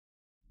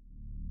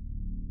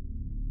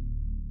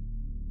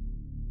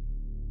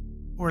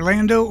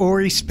Orlando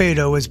Ori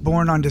Spado was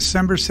born on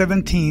December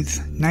 17,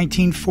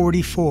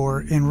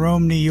 1944 in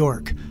Rome, New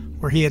York,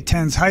 where he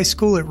attends high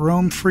school at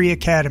Rome Free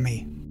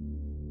Academy.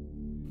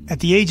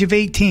 At the age of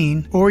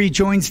 18, Ori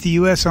joins the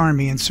U.S.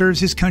 Army and serves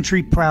his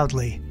country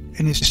proudly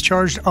and is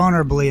discharged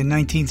honorably in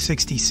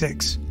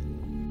 1966.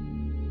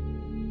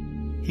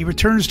 He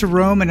returns to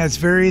Rome and has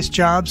various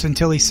jobs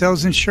until he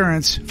sells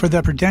insurance for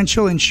the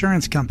Prudential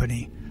Insurance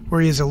Company, where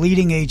he is a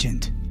leading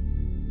agent.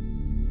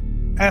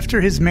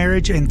 After his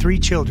marriage and 3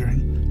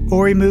 children,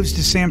 Ori moves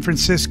to San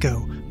Francisco,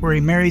 where he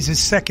marries his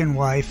second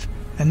wife,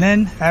 and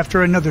then,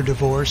 after another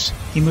divorce,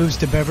 he moves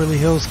to Beverly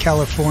Hills,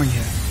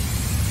 California.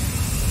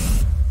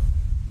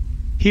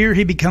 Here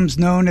he becomes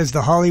known as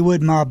the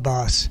Hollywood mob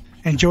boss,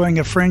 enjoying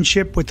a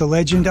friendship with the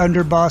legend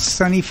underboss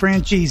Sonny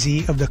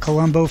Franchise of the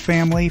Colombo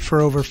family for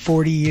over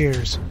 40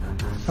 years,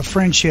 a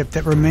friendship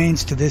that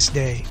remains to this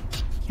day.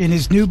 In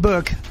his new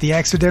book, The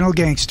Accidental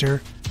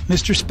Gangster,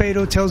 Mr.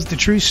 Spado tells the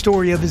true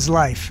story of his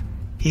life.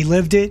 He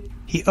lived it,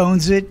 he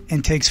owns it,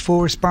 and takes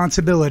full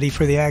responsibility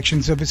for the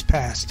actions of his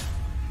past.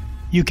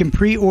 You can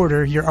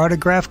pre-order your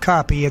autographed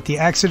copy at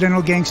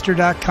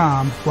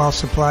theaccidentalgangster.com while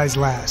supplies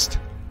last.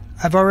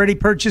 I've already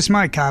purchased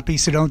my copy,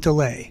 so don't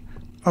delay.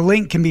 A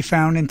link can be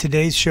found in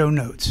today's show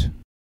notes.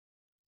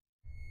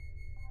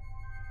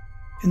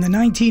 In the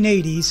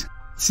 1980s, it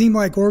seemed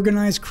like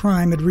organized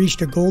crime had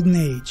reached a golden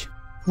age.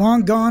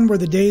 Long gone were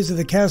the days of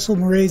the Castle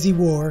Morazi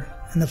War,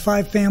 and the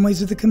 5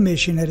 families of the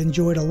Commission had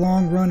enjoyed a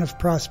long run of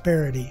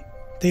prosperity.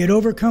 They had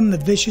overcome the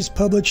vicious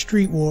public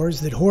street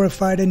wars that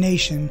horrified a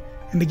nation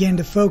and began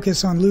to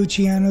focus on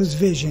Luciano's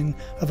vision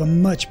of a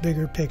much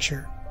bigger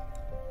picture.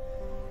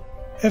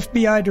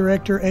 FBI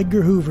Director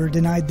Edgar Hoover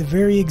denied the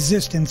very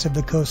existence of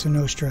the Cosa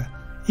Nostra,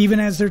 even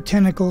as their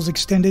tentacles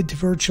extended to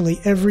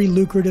virtually every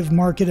lucrative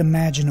market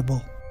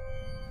imaginable.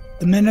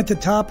 The men at the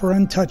top were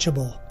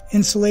untouchable,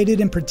 insulated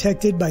and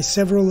protected by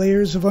several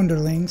layers of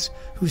underlings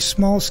whose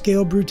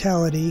small-scale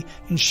brutality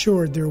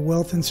ensured their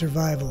wealth and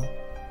survival.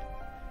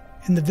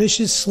 In the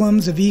vicious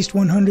slums of East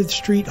 100th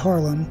Street,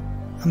 Harlem,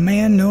 a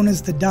man known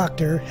as the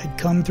Doctor had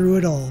come through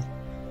it all.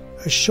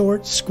 A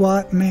short,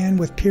 squat man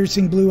with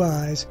piercing blue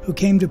eyes who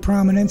came to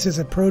prominence as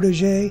a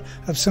protege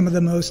of some of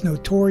the most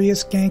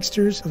notorious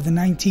gangsters of the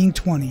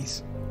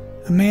 1920s.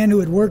 A man who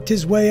had worked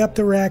his way up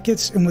the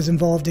rackets and was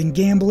involved in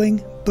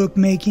gambling,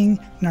 bookmaking,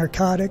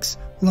 narcotics,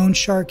 loan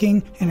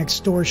sharking, and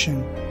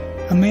extortion.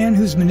 A man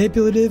whose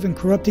manipulative and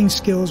corrupting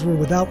skills were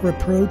without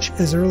reproach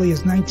as early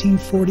as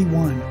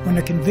 1941, when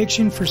a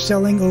conviction for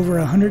selling over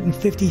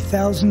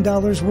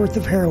 $150,000 worth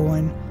of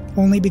heroin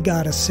only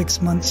begot a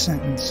 6-month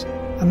sentence.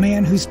 A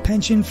man whose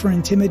penchant for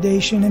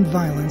intimidation and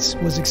violence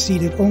was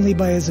exceeded only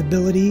by his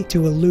ability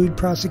to elude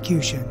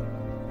prosecution.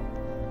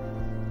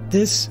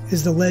 This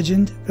is the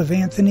legend of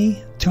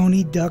Anthony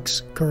Tony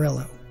Ducks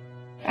Corallo.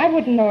 I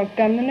wouldn't know a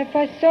gunman if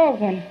I saw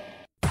one.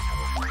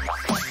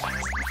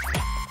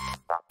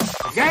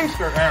 The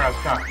gangster era's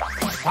coming.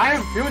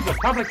 Violent feuds of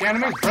public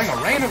enemies bring a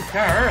reign of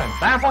terror and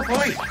baffle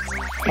police.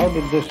 How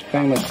did this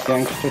famous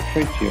gangster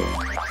treat you?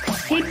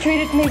 He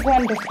treated me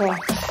wonderful.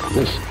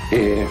 This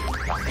is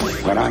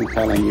what I'm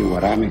telling you,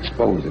 what I'm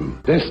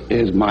exposing. This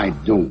is my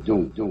doom. I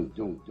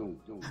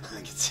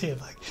can see him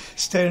like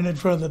standing in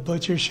front of the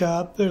butcher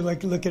shop. They're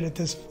like looking at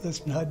this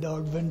hot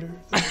dog vendor.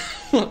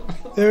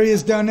 There he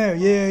is down there.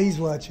 Yeah, he's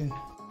watching.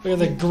 Look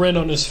at the grin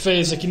on his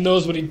face, like he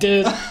knows what he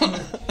did.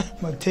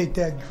 I'm gonna take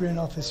that grin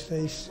off his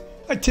face.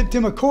 I tipped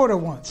him a quarter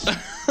once.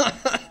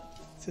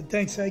 So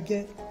thanks, I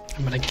get.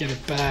 I'm gonna get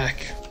it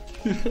back.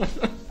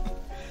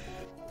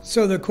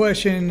 So the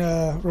question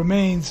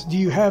remains, do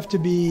you have to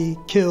be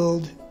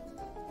killed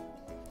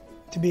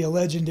to be a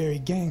legendary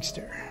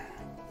gangster?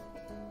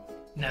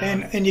 No.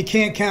 And you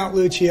can't count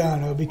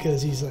Luciano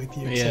because he's like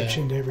the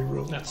exception to every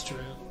rule. That's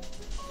true.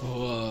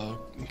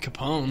 Well,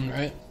 Capone,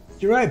 right?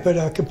 You're right, but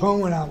Capone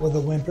went out with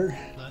a whimper.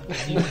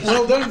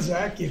 Well done,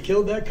 Zach. You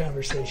killed that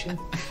conversation.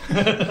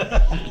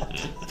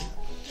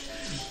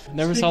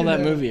 Never saw that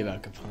movie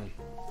about Capone.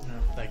 No,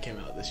 that came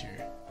out this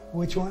year.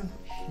 Which one?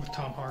 With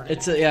Tom Hardy.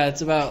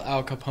 It's about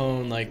Al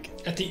Capone, like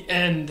at the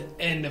end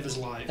of his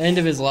life. End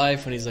of his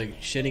life when he's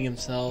like shitting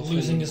himself,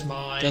 losing his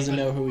mind, doesn't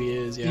know who he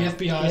is. Yeah.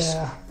 The FBI's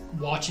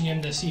watching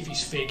him to see if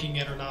he's faking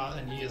it or not,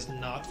 and he is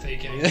not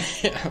faking.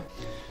 Yeah.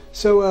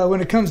 So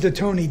when it comes to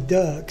Tony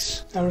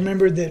Ducks, I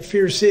remembered that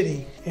Fear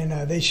City, and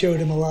they showed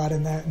him a lot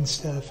in that and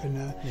stuff.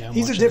 And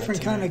he's a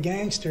different kind of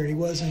gangster. He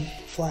wasn't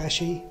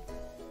flashy.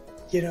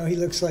 You know, he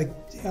looks like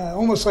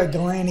almost like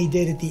Delaney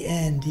did at the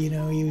end. You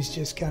know, he was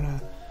just kind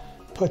of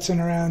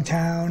putzing around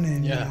town,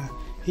 and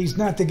he's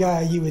not the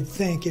guy you would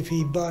think if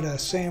he bought a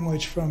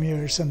sandwich from you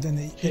or something.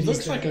 He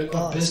looks like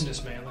a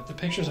businessman. Like the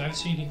pictures I've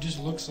seen, he just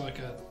looks like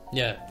a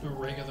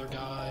regular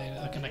guy,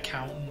 like an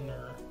accountant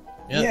or.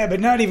 Yep. Yeah, but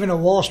not even a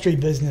Wall Street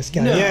business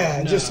guy.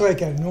 No, just like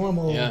a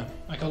normal... Yeah,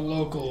 like a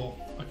local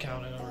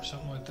accountant or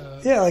something like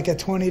that. Yeah, like a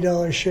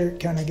 $20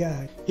 shirt kind of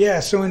guy. Yeah,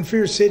 so in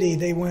Fear City,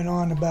 they went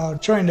on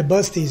about trying to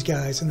bust these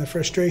guys and the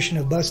frustration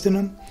of busting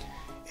them.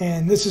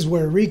 And this is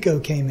where Rico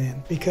came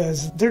in,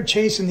 because they're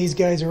chasing these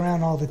guys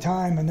around all the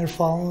time, and they're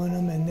following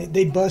them, and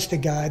they bust a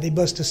guy, they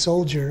bust a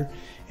soldier,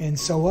 and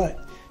so what?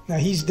 Now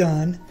he's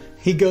done.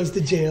 He goes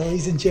to jail.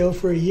 He's in jail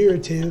for a year or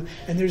two,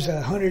 and there's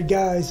 100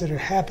 guys that are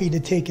happy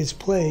to take his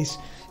place,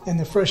 and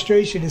the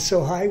frustration is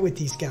so high with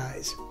these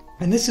guys.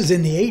 And this is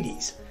in the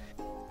 80s.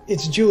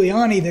 It's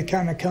Giuliani that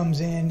kind of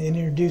comes in and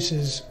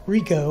introduces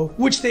Rico,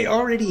 which they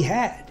already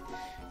had.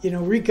 You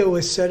know, Rico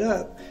was set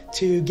up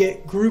to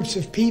get groups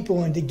of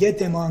people and to get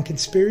them on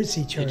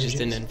conspiracy charges. They just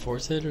didn't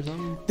enforce it or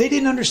something? They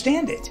didn't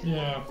understand it.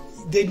 Yeah.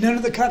 None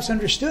of the cops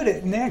understood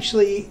it. And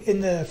actually,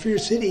 in the Fear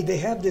City, they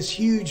have this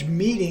huge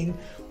meeting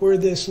where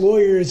this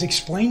lawyer is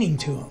explaining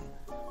to them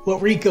what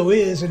Rico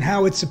is and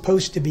how it's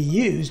supposed to be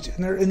used.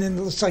 And then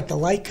it's like the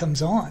light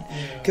comes on.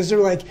 Because they're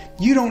like,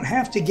 you don't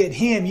have to get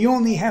him. You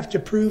only have to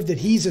prove that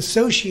he's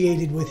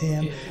associated with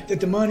him, that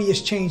the money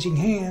is changing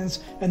hands,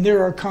 and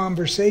there are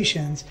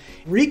conversations.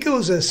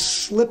 Rico's a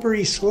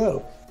slippery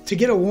slope. To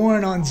get a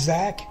warrant on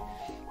Zach,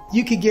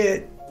 you could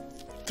get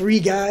 3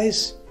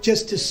 guys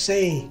just to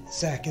say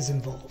Zach is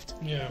involved.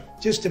 Yeah.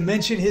 Just to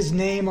mention his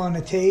name on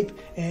a tape,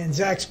 and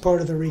Zach's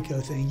part of the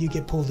Rico thing. You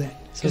get pulled in.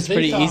 So it's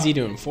pretty easy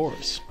to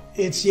enforce.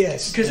 It's,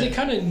 yes. Because they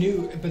kind of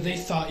knew, but they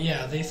thought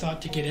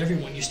to get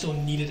everyone, you still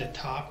needed a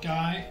top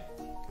guy.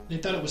 They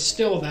thought it was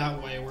still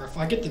that way, where if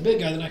I get the big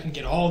guy, then I can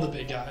get all the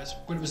big guys.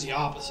 But it was the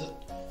opposite.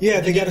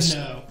 Yeah,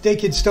 they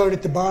could start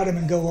at the bottom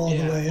and go all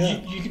the way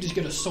up. You could just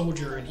get a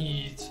soldier, and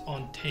he's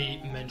on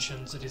tape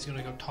mentions that he's going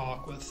to go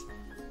talk with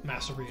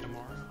Masseria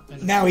tomorrow.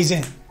 And now he's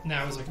in.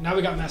 Now he's like, now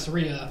we got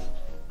Masseria,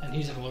 and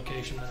he's in a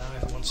location, and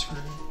now everyone's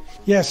screwed.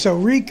 Yeah, so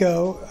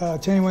RICO,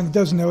 to anyone that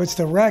doesn't know, it's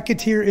the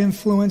Racketeer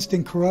Influenced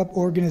and Corrupt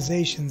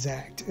Organizations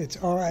Act. It's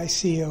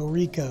RICO,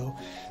 RICO.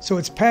 So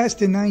it's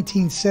passed in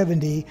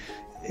 1970.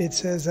 It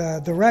says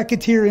the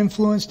Racketeer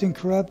Influenced and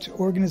Corrupt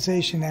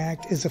Organization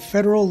Act is a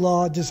federal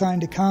law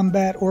designed to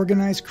combat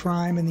organized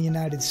crime in the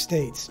United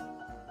States.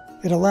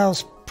 It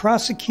allows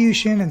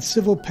prosecution and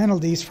civil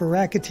penalties for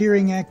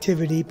racketeering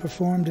activity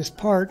performed as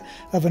part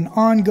of an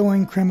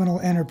ongoing criminal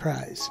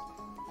enterprise.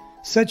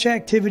 Such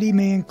activity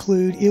may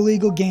include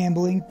illegal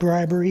gambling,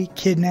 bribery,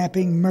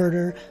 kidnapping,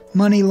 murder,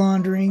 money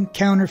laundering,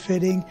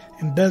 counterfeiting,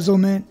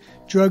 embezzlement,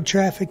 drug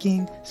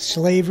trafficking,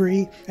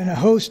 slavery, and a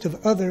host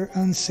of other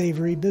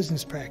unsavory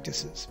business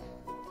practices.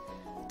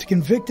 To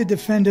convict a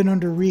defendant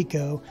under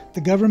RICO,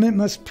 the government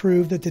must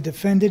prove that the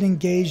defendant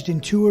engaged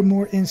in 2 or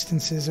more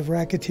instances of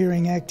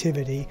racketeering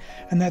activity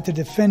and that the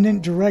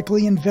defendant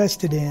directly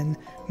invested in,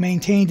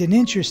 maintained an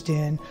interest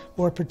in,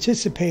 or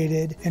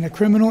participated in a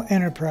criminal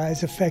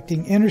enterprise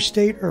affecting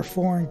interstate or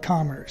foreign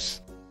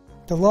commerce.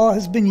 The law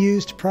has been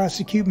used to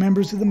prosecute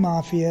members of the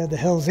Mafia, the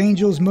Hells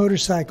Angels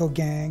motorcycle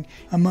gang,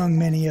 among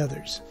many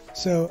others.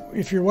 So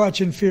if you're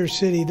watching Fear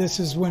City, this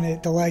is when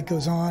the light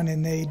goes on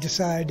and they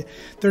decide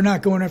they're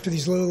not going after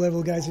these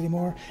low-level guys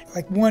anymore.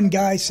 Like one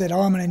guy said,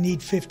 I'm going to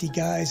need 50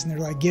 guys, and they're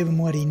like, give him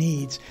what he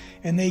needs.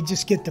 And they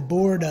just get the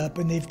board up,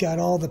 and they've got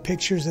all the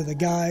pictures of the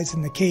guys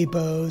and the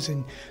capos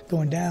and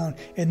going down,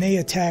 and they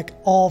attack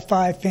all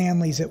 5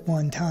 families at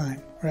one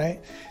time, right?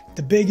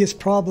 The biggest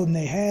problem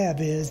they have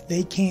is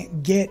they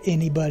can't get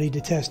anybody to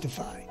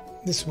testify.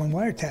 This is when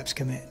wiretaps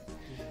come in.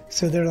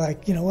 So they're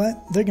like, you know what?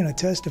 They're going to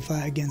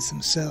testify against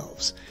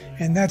themselves.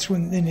 And that's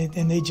when,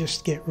 and they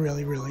just get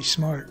really, really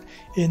smart.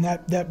 And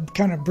that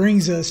kind of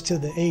brings us to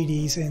the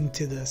 80s and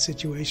to the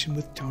situation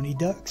with Tony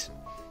Ducks.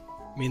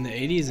 I mean, the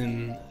 80s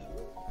and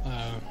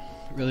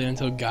really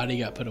until Gotti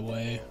got put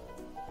away.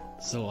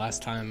 So the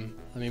last time,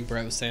 I mean,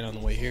 Brett was saying on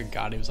the way here,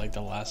 Gotti was like the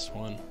last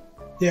one.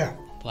 Yeah.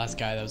 The last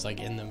guy that was like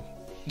in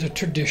the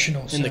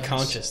traditional sense. In the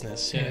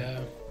consciousness, yeah.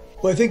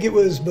 Well, I think it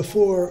was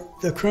before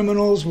the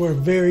criminals were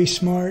very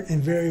smart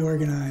and very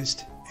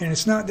organized. And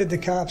it's not that the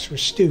cops were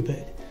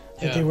stupid,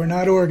 that they were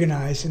not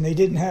organized and they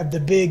didn't have the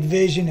big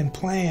vision and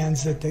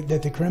plans that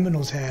the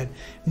criminals had.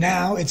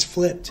 Now it's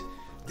flipped.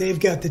 They've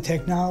got the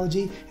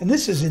technology, and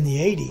this is in the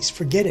 80s.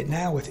 Forget it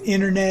now with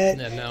internet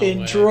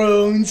and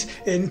drones,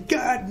 and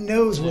God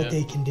knows what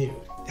they can do.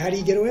 How do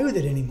you get away with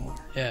it anymore?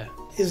 Yeah.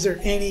 Is there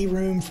any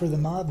room for the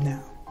mob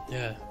now?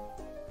 Yeah.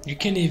 You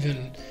can't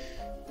even...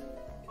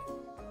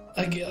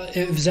 Like,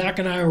 if Zach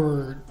and I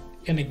were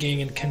in a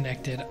gang and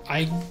connected,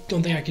 I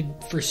don't think I could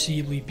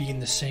foreseeably be in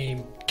the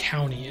same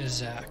county as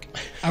Zach.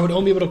 I would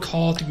only be able to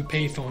call through a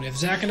payphone. If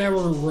Zach and I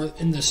were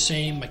in the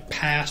same, like,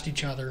 past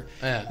each other,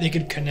 they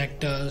could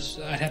connect us.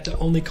 I'd have to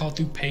only call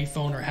through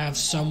payphone or have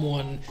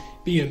someone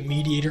be a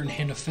mediator and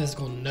hand a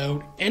physical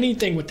note.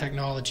 Anything with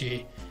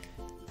technology,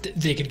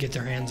 they could get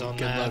their hands on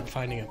that. Good luck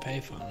finding a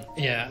payphone.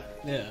 Yeah.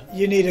 Yeah.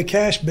 You need a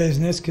cash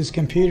business because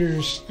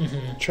computers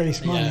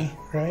trace money,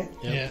 right?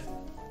 Yep. Yeah.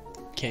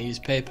 Can't use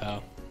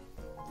PayPal.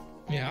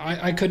 Yeah,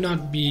 I could not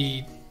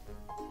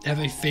have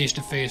a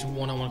face-to-face,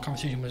 one-on-one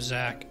conversation with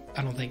Zach,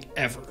 I don't think,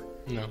 ever.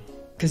 No.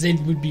 Because they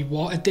would be,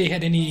 if they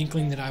had any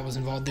inkling that I was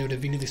involved, they would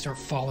immediately start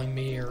following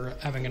me or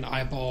having an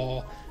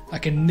eyeball. I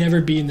could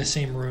never be in the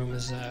same room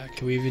as Zach.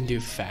 Can we even do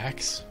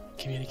fax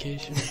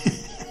communication?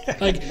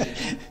 Like,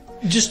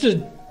 just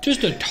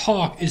to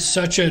talk is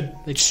such a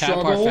They tap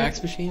our struggle.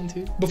 fax machine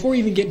too. Before we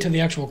even get into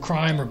the actual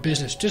crime or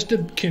business, just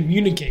to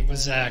communicate with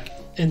Zach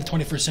in the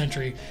 21st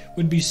century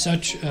would be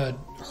such a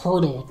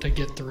hurdle to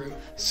get through.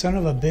 Son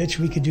of a bitch,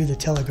 we could do the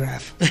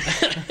telegraph.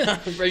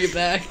 Bring it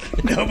back.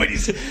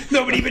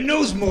 Nobody even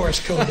knows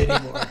Morse code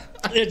anymore.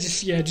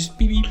 Just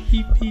beep, beep,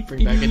 beep, beep. Bring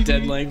beep, back a beep,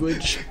 dead beep.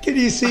 language. Can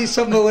you see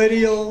some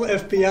millennial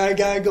FBI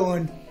guy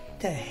going,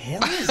 the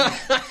hell is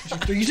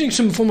that? They're using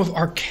some form of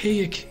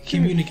archaic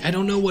communication. I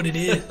don't know what it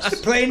is.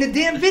 Playing a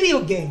damn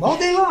video game all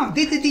day long.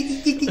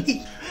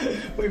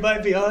 We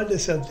might be on to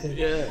something.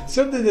 Yeah.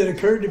 Something that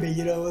occurred to me,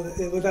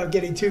 without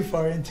getting too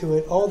far into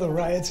it, all the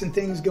riots and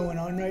things going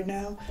on right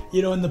now,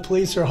 and the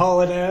police are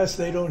hauling ass,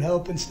 they don't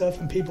help and stuff,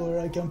 and people are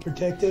like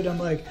unprotected. I'm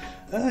like,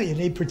 oh, you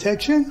need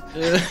protection?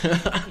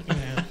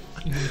 Yeah.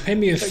 You pay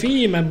me a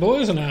fee, my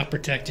boys and I'll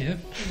protect you.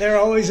 They're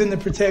always in the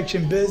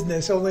protection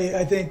business. Only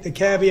I think the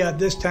caveat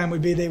this time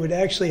would be they would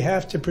actually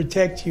have to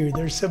protect you.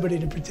 There's somebody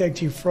to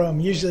protect you from.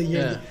 Usually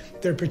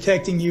they're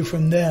protecting you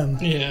from them.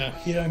 Yeah.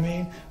 You know what I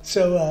mean?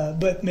 So,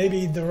 but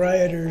maybe the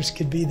rioters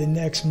could be the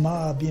next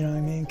mob, you know what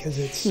I mean? Because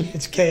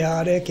it's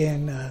chaotic,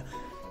 and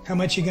how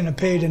much you going to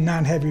pay to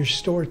not have your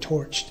store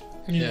torched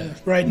Yeah.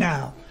 right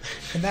now?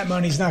 And that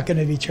money's not going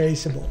to be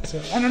traceable.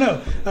 So, I don't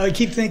know. I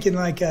keep thinking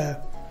like...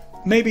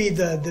 maybe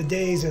the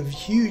days of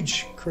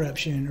huge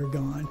corruption are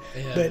gone,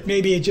 but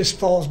maybe it just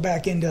falls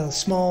back into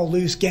small,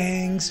 loose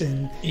gangs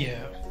and...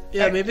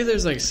 Yeah, maybe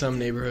there's like some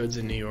neighborhoods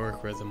in New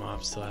York where the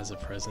mob still has a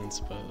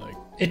presence, but like...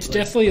 It's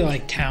definitely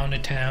like town to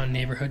town,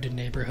 neighborhood to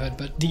neighborhood,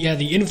 but the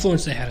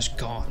influence they had is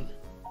gone.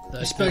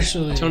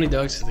 Especially... Tony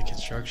Ducks to the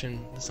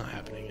construction, that's not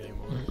happening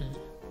anymore.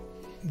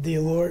 Mm-hmm. The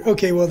allure...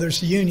 Okay, well,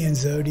 there's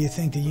unions, though. Do you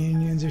think the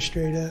unions are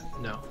straight up?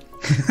 No.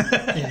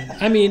 Yeah.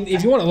 I mean,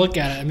 if you want to look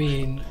at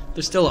it,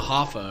 there's still a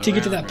Hoffa. to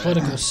get to that right?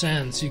 political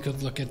sense, you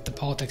could look at the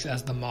politics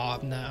as the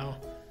mob now.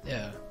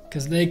 Yeah.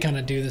 Because they kind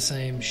of do the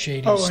same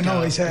shady stuff. Oh, and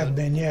always have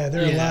been, yeah.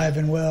 They're alive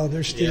and well.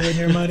 They're stealing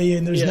your money,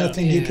 and there's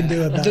nothing you can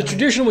do about the it. The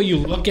traditional way you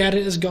look at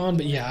it is gone,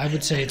 but I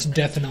would say it's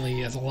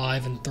definitely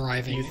alive and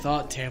thriving. You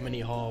thought Tammany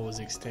Hall was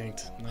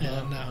extinct.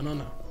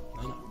 No.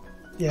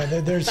 Yeah,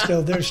 they're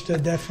still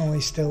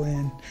definitely still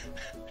in.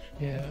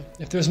 Yeah.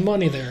 If there's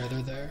money there,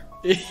 they're there.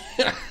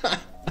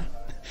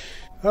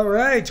 All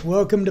right,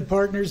 welcome to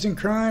Partners in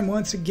Crime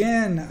once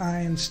again.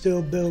 I am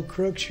still Bill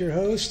Crooks, your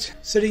host.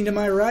 Sitting to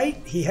my right,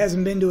 he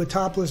hasn't been to a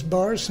topless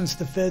bar since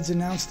the feds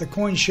announced the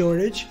coin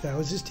shortage. That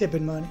was his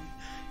tipping money.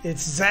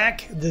 It's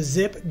Zach the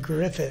Zip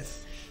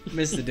Griffith.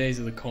 Miss the days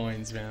of the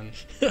coins, man.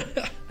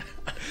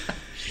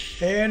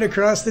 And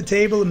across the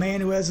table, a man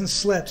who hasn't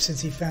slept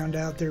since he found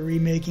out they're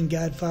remaking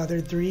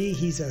Godfather 3.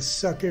 He's a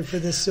sucker for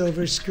the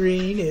silver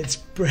screen. It's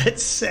Brett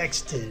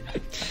Sexton.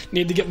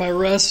 Need to get my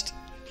rest.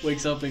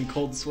 Wakes up in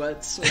cold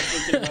sweats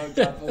thinking about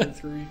Godfather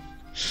 3.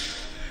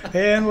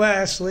 And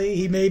lastly,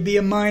 he may be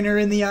a minor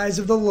in the eyes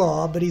of the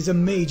law, but he's a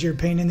major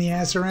pain in the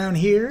ass around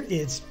here.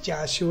 It's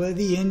Joshua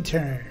the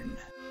intern.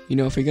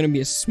 If you're going to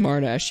be a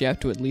smart ass, you have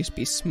to at least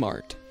be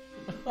smart.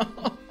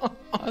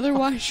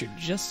 Otherwise, you're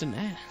just an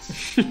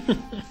ass.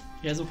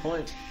 He has a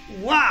point.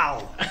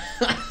 Wow!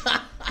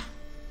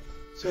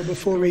 So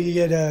before we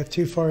get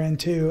too far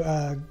into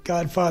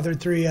Godfather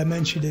 3, I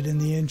mentioned it in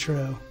the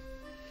intro.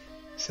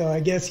 So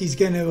I guess he's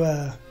going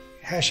to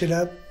hash it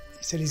up.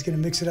 He said he's going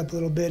to mix it up a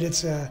little bit.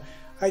 It's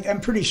I'm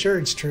pretty sure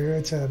it's true.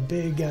 It's a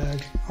big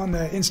on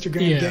the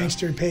Instagram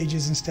gangster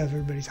pages and stuff.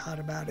 Everybody's hot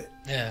about it.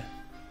 Yeah.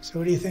 So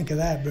what do you think of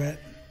that, Brett?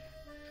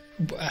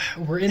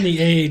 We're in the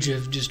age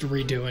of just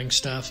redoing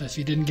stuff. If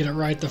you didn't get it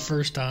right the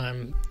first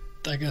time,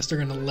 I guess they're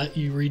going to let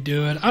you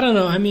redo it. I don't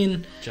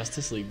know.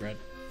 Justice League, Brett.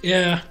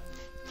 Yeah.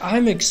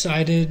 I'm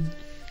excited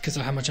because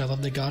of how much I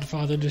love The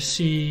Godfather to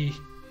see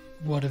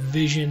what a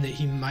vision that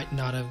he might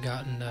not have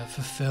gotten to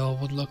fulfill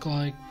would look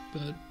like.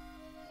 But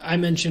I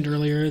mentioned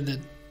earlier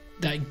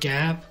that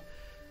gap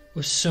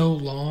was so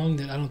long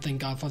that I don't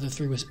think Godfather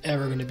 3 was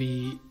ever going to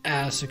be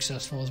as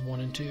successful as 1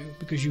 and 2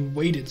 because you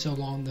waited so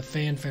long. The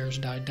fanfare's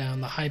died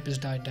down. The hype has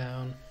died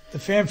down. The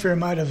fanfare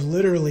might have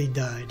literally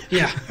died.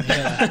 Yeah.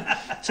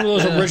 Some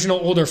of those original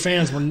older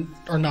fans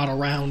are not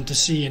around to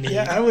see any.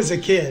 Yeah, I was a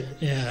kid.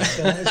 Yeah.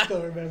 So I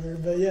still remember.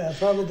 But yeah,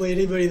 probably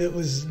anybody that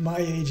was my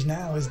age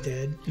now is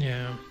dead.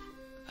 Yeah.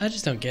 I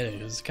just don't get it.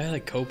 It was a guy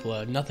like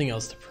Coppola, nothing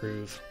else to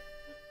prove.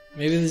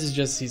 Maybe this is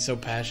just he's so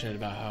passionate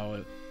about how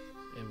it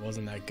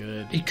wasn't that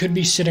good. He could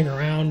be sitting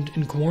around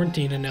in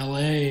quarantine in LA.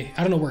 I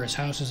don't know where his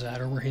house is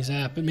at or where he's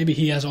at, but maybe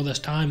he has all this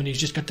time and he's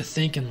just got to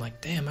thinking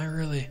like, damn, I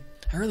really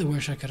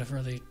wish I could have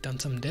really done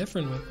something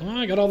different with. Well,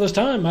 I got all this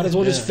time. Might as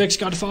well just fix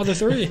Godfather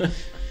 3.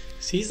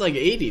 He's like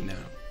 80 now.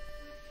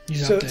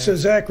 So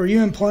Zach, were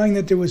you implying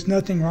that there was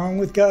nothing wrong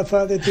with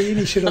Godfather 3 and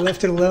he should have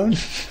left it alone?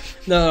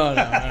 No.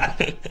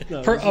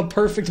 A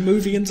perfect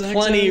movie in Zach's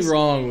Plenty eyes?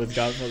 wrong with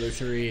Godfather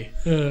 3.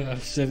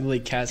 Specifically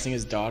casting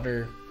his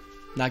daughter,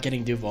 not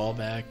getting Duvall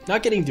back.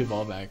 Not getting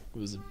Duvall back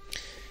was...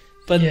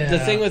 But the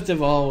thing with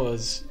Duvall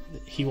was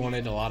he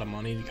wanted a lot of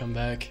money to come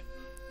back.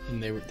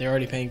 And they're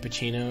already paying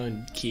Pacino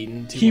and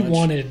Keaton too much. He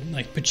wanted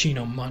like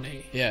Pacino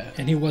money. Yeah.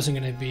 And he wasn't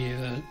going to be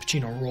the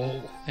Pacino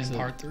role in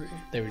part 3.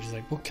 They were just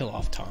like, we'll kill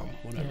off Tom,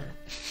 whatever.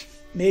 Yeah.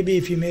 Maybe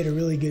if you made a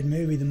really good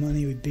movie, the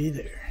money would be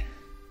there.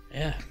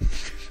 Yeah.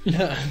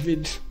 Yeah. I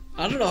mean,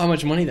 I don't know how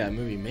much money that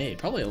movie made.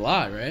 Probably a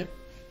lot, right?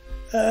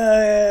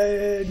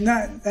 I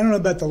don't know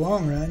about the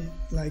long run.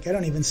 Like, I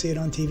don't even see it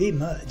on TV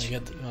much.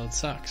 Well, it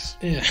sucks.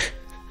 Yeah.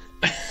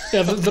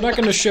 Yeah, they're not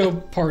going to show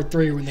part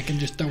 3 when they can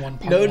just throw on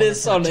part 1.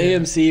 Notice or part on 2.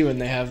 AMC when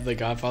they have the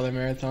Godfather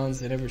marathons,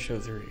 they never show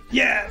 3.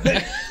 Yeah,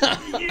 but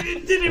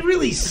did it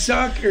really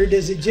suck, or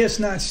does it just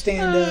not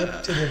stand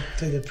up to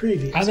the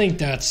previous? I think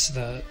that's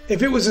the...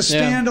 If it was a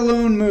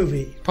standalone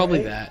movie. Probably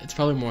right? that. It's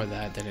probably more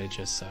that than it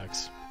just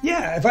sucks.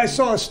 Yeah, if I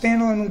saw a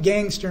standalone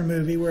gangster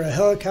movie where a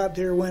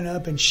helicopter went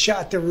up and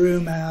shot the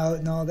room out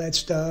and all that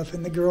stuff,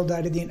 and the girl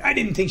died at the end, I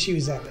didn't think she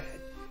was that bad.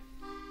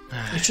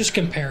 It's just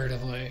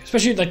comparatively.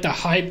 Especially like the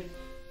hype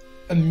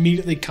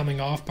immediately coming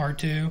off part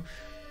 2.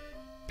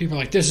 People are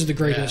like, this is the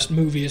greatest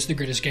movie, it's the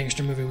greatest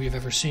gangster movie we've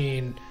ever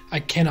seen. I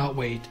cannot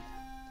wait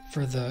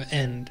for the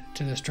end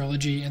to this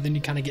trilogy. And then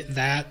you kind of get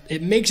that.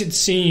 It makes it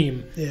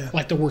seem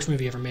like the worst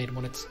movie ever made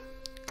when it's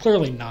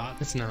clearly not.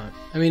 It's not.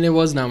 I mean, it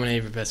was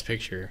nominated for Best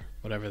Picture,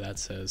 whatever that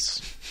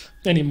says.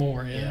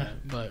 Anymore, yeah.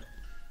 But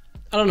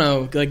I don't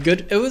know. Like,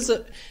 it was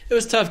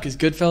tough because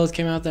Goodfellas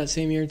came out that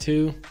same year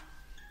too.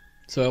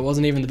 So it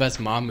wasn't even the best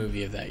mob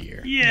movie of that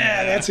year.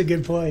 Yeah, that's a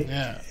good point.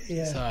 Yeah.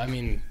 Yeah. So, I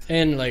mean,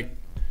 and like...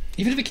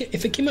 Even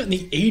if it came out in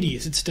the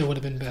 80s, it still would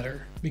have been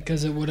better.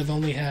 Because it would have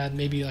only had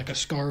maybe like a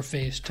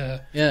Scarface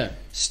to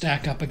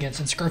stack up against.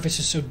 And Scarface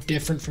is so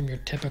different from your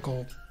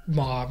typical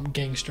mob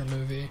gangster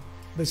movie.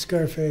 But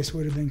Scarface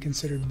would have been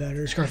considered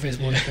better. Scarface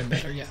would have been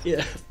better, yeah.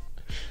 Yeah.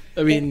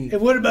 I mean...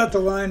 And what about the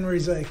line where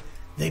he's like,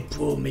 they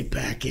pulled me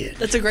back in?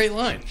 That's a great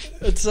line.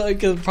 It's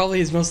like probably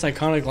his most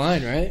iconic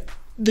line, right?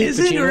 Is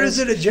it, or is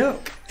it a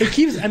joke? It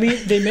keeps. I mean,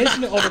 they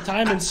mention it all the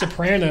time in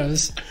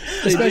Sopranos,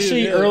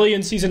 especially early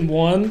in season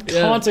 1.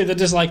 Constantly, they're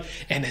just like,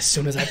 and as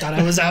soon as I thought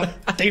I was out,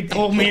 they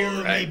pulled me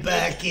right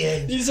back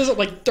in. He says it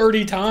like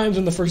 30 times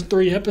in the first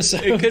 3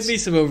 episodes. It could be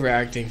some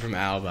overacting from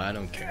Alba. I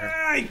don't care.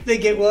 I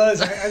think it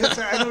was.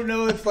 I don't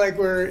know if like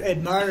we're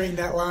admiring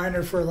that line or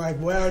if we're like,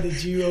 wow,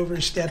 did you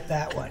overstep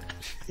that one?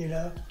 You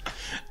know,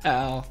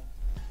 Al.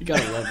 You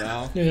gotta love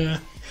Al. Yeah.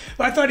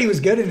 Well, I thought he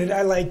was good in it.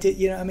 I liked it.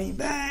 You know, I mean,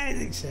 like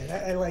I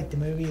said, I liked the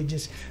movie. It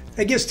just,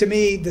 I guess to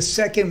me, the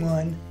second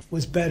one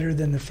was better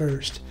than the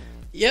first.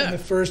 Yeah. And the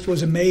first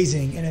was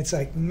amazing. And it's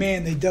like,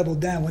 man, they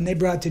doubled down. When they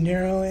brought De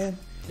Niro in,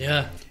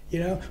 you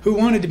know, who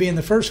wanted to be in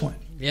the first one?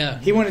 Yeah.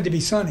 He wanted to be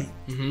Sonny.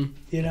 Mm-hmm.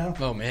 You know?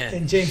 Oh, man.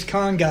 And James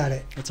Caan got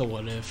it. That's a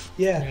what if.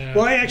 Yeah.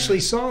 Well, I actually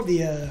saw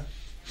the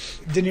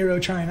De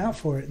Niro trying out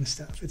for it and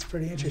stuff. It's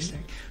pretty interesting.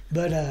 Mm-hmm.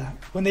 But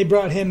when they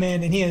brought him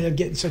in, and he ended up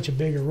getting such a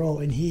bigger role,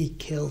 and he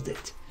killed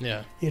it.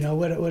 Yeah. You know,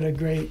 what a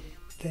great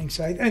thing.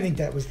 So I think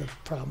that was the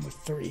problem with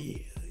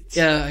 3.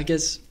 Yeah, I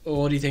guess,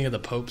 what do you think of the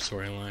Pope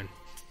storyline?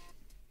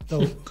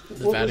 The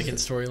Vatican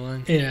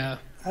storyline? Yeah.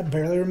 I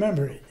barely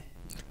remember it.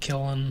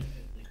 Killing.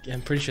 Yeah,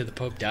 I'm pretty sure the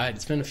Pope died.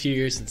 It's been a few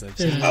years since I've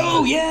seen it.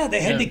 Oh, yeah, they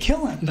had to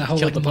kill him. The whole,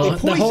 Killed like, the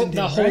Pope.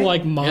 the whole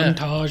like,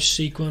 montage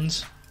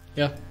sequence.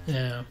 Yeah.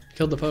 Yeah.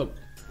 Killed the Pope.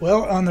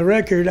 Well, on the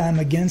record, I'm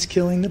against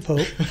killing the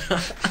Pope.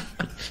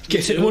 In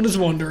case anyone is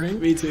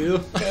wondering. Me too.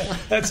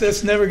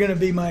 That's never going to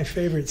be my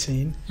favorite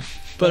scene.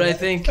 But I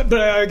think...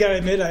 But I got to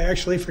admit, I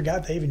actually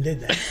forgot they even did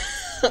that.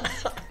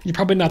 You're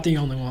probably not the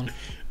only one.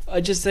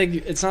 I just think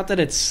it's not that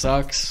it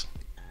sucks.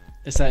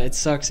 It's that it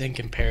sucks in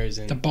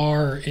comparison. The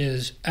bar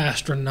is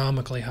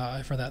astronomically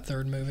high for that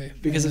third movie.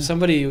 Because if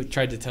somebody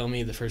tried to tell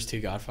me the first 2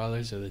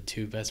 Godfathers are the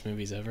 2 best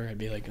movies ever, I'd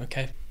be like,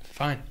 okay,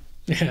 fine.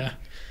 Yeah.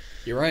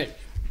 You're right.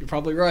 You're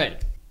probably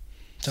right.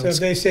 So if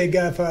they say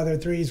Godfather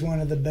 3 is one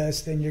of the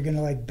best, then you're going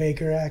to like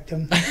Baker act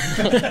them?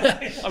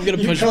 I'm going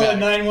to push back. You call back. it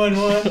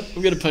 911?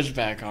 I'm going to push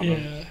back on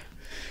them.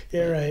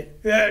 Yeah,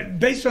 right.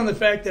 Based on the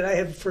fact that I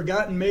have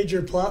forgotten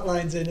major plot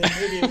lines in it,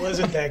 maybe it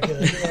wasn't that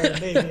good. Or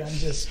maybe I'm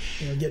just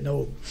getting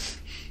old.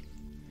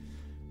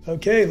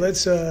 Okay,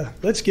 let's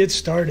get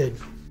started.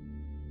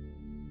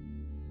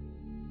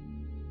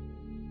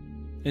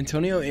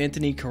 Antonio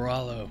Anthony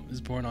Corallo was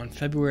born on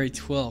February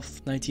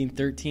 12th,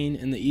 1913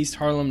 in the East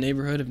Harlem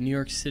neighborhood of New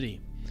York City.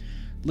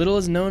 Little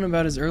is known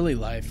about his early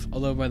life,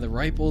 although by the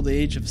ripe old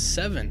age of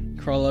 7,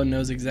 Corallo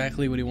knows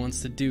exactly what he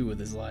wants to do with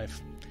his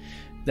life.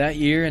 That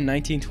year, in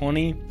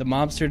 1920, the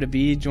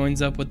mobster-to-be joins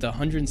up with the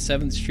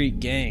 107th Street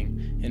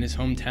Gang in his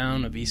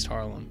hometown of East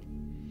Harlem.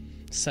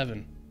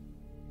 7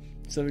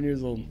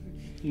 years old.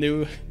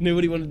 Knew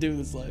what he wanted to do with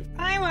his life.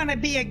 I want to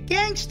be a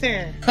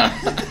gangster.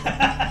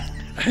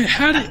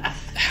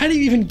 How do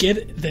you even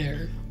get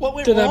there? What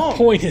went to wrong? That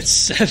point at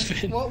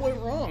 7? What went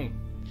wrong?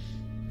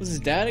 Was his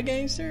dad a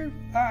gangster?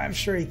 I'm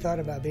sure he thought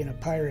about being a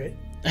pirate.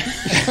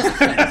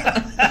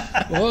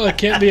 Well, I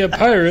can't be a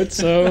pirate,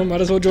 so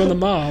might as well join the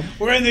mob.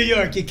 We're in New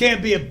York. You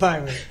can't be a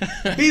pirate.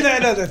 Be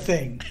that other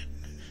thing.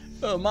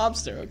 Oh,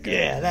 mobster. Okay.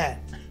 Yeah, that.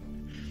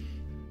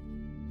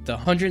 The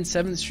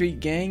 107th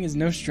Street Gang is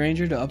no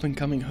stranger to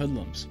up-and-coming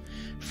hoodlums.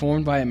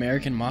 Formed by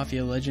American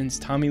Mafia legends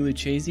Tommy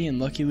Lucchese and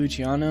Lucky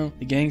Luciano,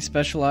 the gang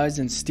specialized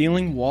in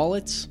stealing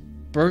wallets,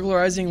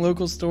 burglarizing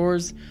local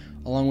stores,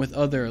 along with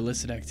other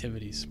illicit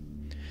activities.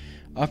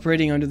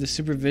 Operating under the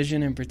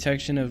supervision and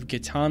protection of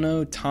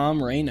Gaetano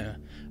Tom Reyna,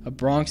 a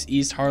Bronx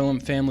East Harlem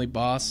family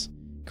boss,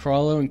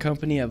 Corallo and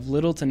company have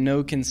little to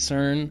no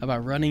concern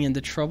about running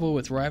into trouble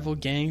with rival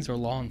gangs or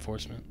law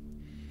enforcement.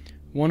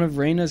 One of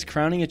Reyna's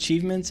crowning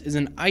achievements is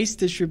an ice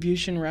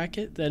distribution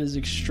racket that is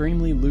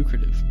extremely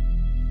lucrative.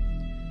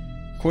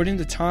 According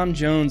to Tom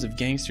Jones of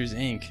Gangsters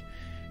Inc.,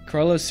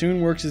 Corallo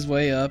soon works his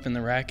way up in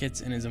the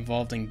rackets and is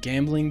involved in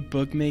gambling,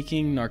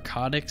 bookmaking,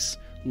 narcotics,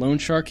 loan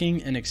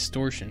sharking, and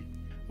extortion.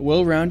 A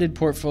well-rounded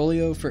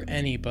portfolio for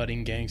any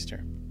budding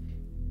gangster.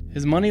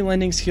 His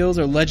money-lending skills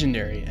are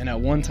legendary, and at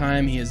one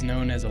time he is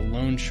known as a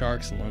loan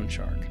shark's loan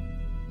shark.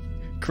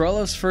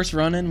 Corallo's first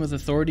run-in with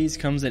authorities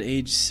comes at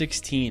age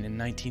 16 in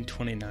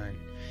 1929.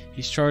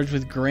 He's charged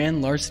with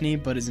grand larceny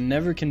but is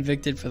never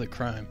convicted for the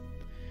crime.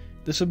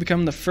 This will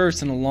become the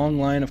first in a long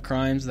line of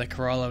crimes that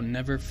Corallo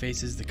never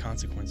faces the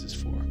consequences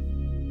for.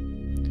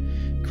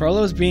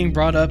 Corallo is being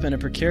brought up in a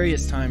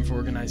precarious time for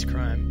organized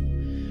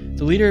crime.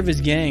 The leader of his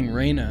gang,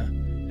 Reyna,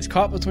 is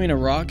caught between a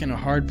rock and a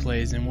hard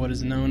place in what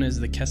is known as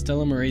the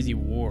Castellammarese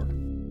War.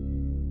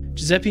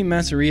 Giuseppe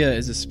Masseria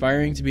is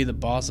aspiring to be the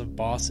boss of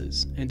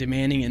bosses and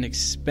demanding an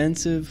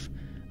expensive,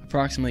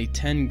 approximately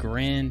 10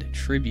 grand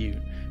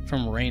tribute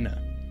from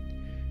Reyna.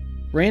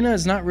 Reyna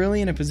is not really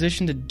in a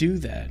position to do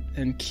that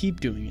and keep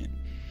doing it,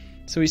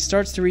 so he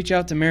starts to reach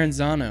out to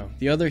Maranzano,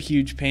 the other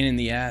huge pain in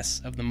the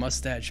ass of the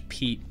Mustache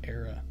Pete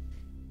era.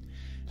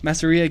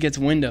 Masseria gets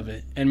wind of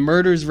it and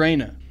murders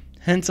Reyna,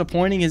 hence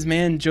appointing his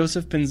man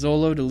Joseph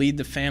Pinzolo to lead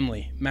the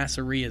family,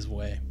 Masseria's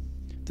way.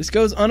 This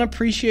goes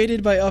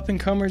unappreciated by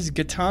up-and-comers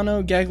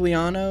Gaetano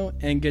Gagliano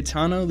and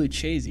Gaetano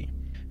Lucchese,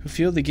 who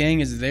feel the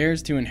gang is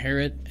theirs to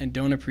inherit and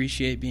don't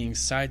appreciate being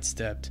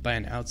sidestepped by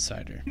an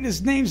outsider.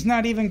 His name's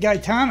not even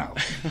Gaetano.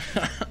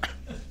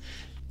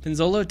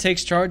 Pinzolo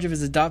takes charge of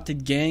his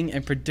adopted gang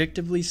and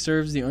predictably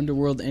serves the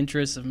underworld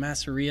interests of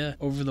Masseria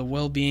over the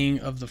well-being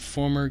of the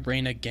former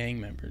Reyna gang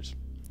members.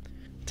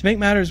 To make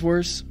matters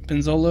worse,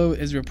 Pinzolo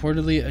is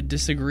reportedly a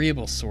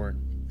disagreeable sort,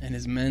 and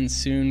his men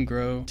soon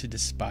grow to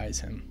despise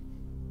him.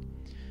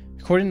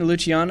 According to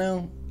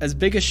Luciano, as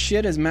big a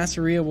shit as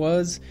Masseria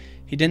was,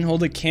 he didn't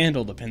hold a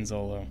candle to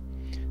Pinzolo.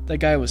 That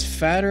guy was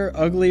fatter,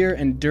 uglier,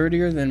 and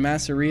dirtier than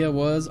Masseria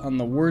was on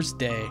the worst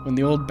day when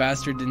the old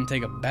bastard didn't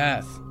take a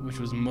bath, which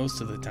was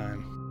most of the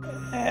time.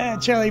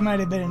 Charlie might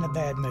have been in a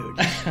bad mood.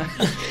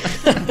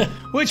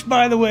 Which,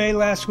 by the way,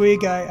 last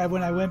week,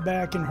 when I went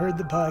back and heard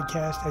the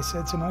podcast, I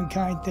said some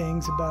unkind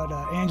things about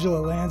Angela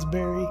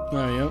Lansbury.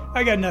 Oh, yep.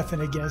 I got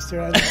nothing against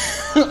her.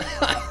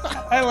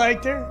 I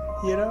liked her.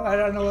 You know, I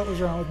don't know what was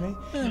wrong with me.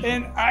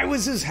 And I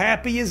was as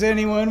happy as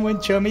anyone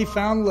when Chummy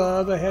found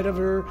love ahead of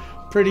her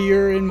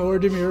prettier and more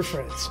demure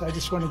friends. I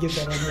just want to get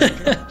that on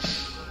record.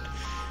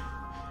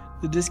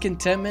 The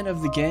discontentment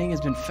of the gang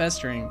has been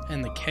festering,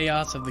 and the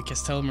chaos of the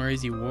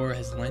Castellammarese War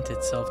has lent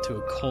itself to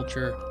a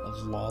culture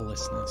of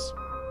lawlessness.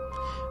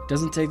 It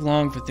doesn't take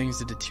long for things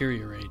to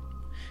deteriorate.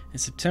 In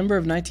September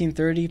of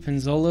 1930,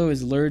 Pinzolo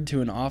is lured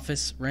to an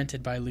office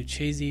rented by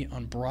Lucchese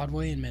on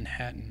Broadway in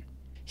Manhattan.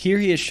 Here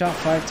he is shot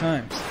 5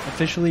 times,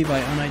 officially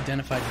by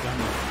unidentified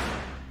gunmen.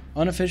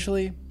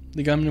 Unofficially,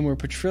 the gunmen were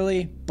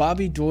Petrilli,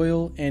 Bobby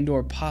Doyle, and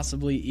or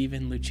possibly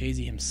even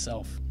Lucchese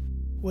himself.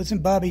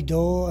 Wasn't Bobby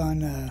Doyle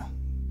on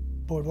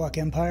Boardwalk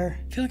Empire?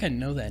 I feel like I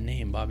know that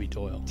name, Bobby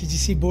Doyle. Did you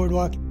see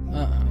Boardwalk?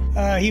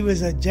 He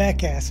was a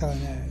jackass on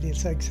that.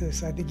 It's like,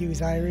 I think he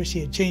was Irish.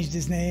 He had changed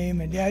his name,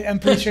 and I'm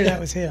pretty sure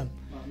that was him.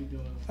 Bobby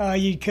Doyle.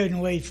 You couldn't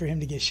wait for him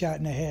to get shot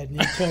in the head,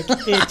 and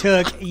it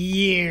took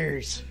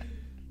years.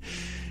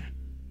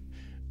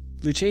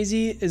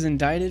 Lucchese is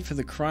indicted for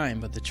the crime,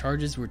 but the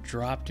charges were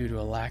dropped due to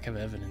a lack of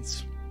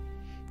evidence.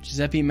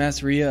 Giuseppe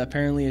Masseria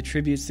apparently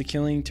attributes the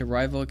killing to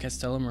rival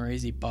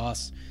Castellammarese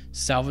boss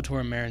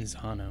Salvatore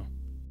Maranzano.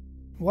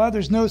 While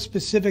there's no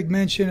specific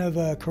mention of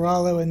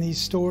Corallo in these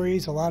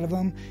stories, a lot of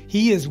them,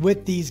 he is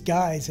with these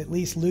guys, at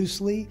least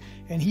loosely,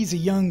 and he's a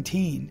young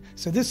teen.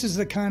 So this is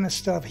the kind of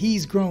stuff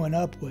he's growing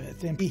up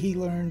with, and he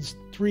learns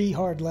 3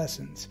 hard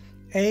lessons.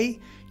 A,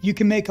 you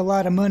can make a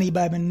lot of money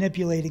by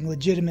manipulating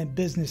legitimate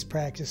business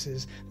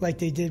practices like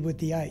they did with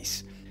the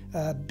ice.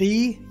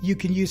 B, you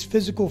can use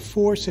physical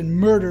force and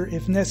murder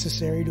if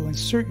necessary to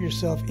insert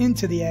yourself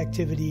into the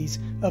activities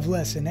of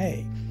Lesson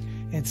A.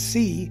 And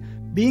C,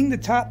 being the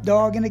top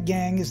dog in a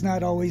gang is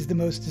not always the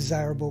most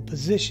desirable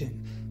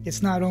position.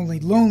 It's not only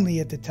lonely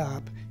at the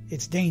top,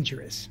 it's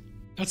dangerous.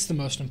 That's the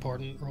most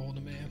important role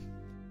to me,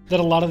 that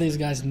a lot of these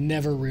guys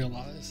never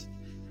realize.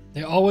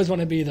 They always want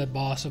to be the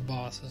boss of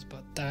bosses,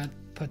 but that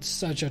puts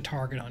such a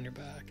target on your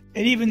back.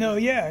 And even though,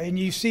 and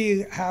you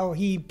see how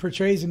he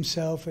portrays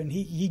himself, and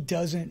he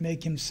doesn't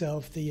make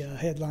himself the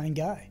headline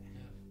guy.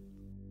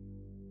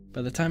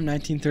 By the time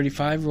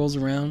 1935 rolls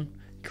around,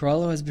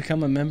 Corallo has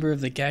become a member of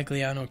the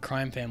Gagliano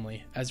crime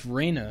family, as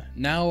Reyna,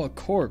 now a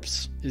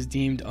corpse, is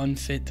deemed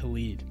unfit to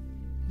lead.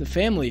 The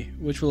family,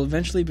 which will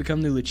eventually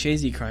become the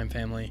Lucchese crime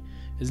family,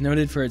 is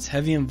noted for its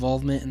heavy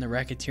involvement in the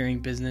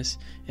racketeering business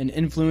and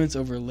influence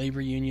over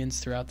labor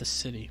unions throughout the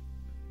city.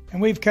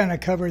 And we've kind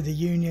of covered the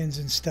unions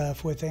and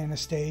stuff with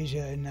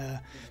Anastasia, and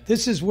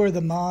this is where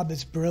the mob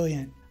is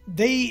brilliant.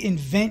 They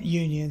invent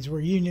unions where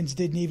unions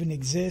didn't even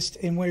exist,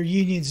 and where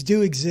unions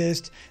do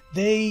exist,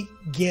 they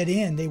get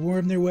in. They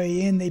worm their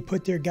way in. They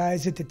put their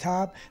guys at the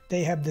top.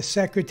 They have the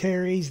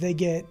secretaries. They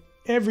get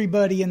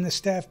everybody in the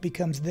staff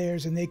becomes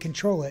theirs, and they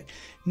control it.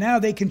 Now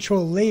they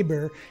control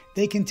labor.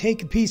 They can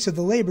take a piece of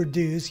the labor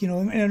dues,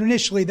 and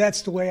initially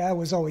that's the way I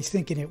was always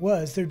thinking it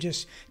was. They're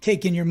just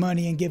taking your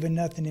money and giving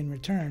nothing in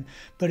return.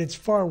 But it's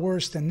far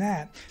worse than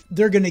that.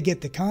 They're going to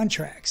get the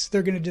contracts.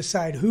 They're going to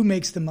decide who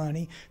makes the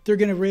money. They're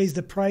going to raise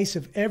the price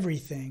of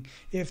everything.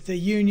 If the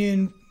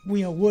union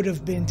would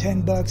have been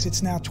 $10,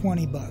 it's now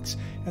 $20,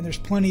 and there's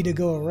plenty to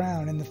go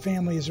around, and the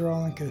families are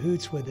all in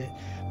cahoots with it.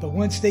 But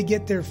once they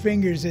get their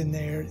fingers in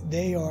there,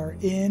 they are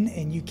in,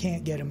 and you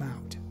can't get them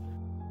out.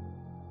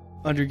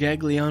 Under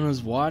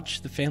Gagliano's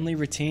watch, the family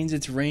retains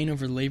its reign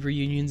over labor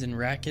unions and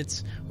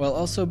rackets, while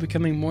also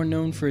becoming more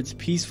known for its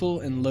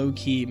peaceful and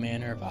low-key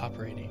manner of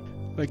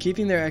operating. By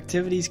keeping their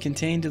activities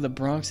contained to the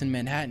Bronx and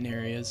Manhattan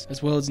areas,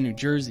 as well as New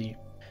Jersey,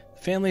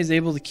 the family is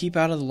able to keep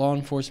out of the law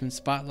enforcement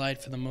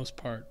spotlight for the most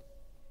part.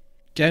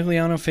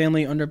 Gagliano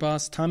family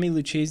underboss Tommy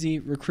Lucchese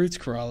recruits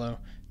Corallo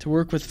to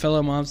work with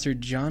fellow mobster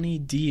Johnny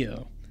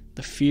Dio,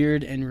 the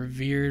feared and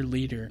revered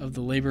leader of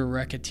the labor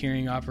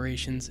racketeering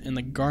operations in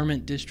the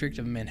Garment District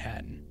of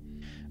Manhattan.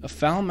 A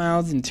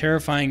foul-mouthed and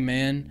terrifying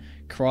man,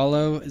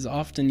 Corallo is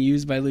often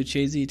used by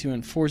Lucchese to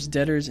enforce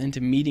debtors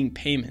into meeting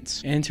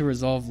payments and to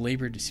resolve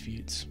labor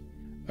disputes.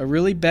 A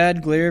really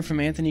bad glare from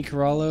Anthony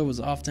Corallo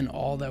was often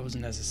all that was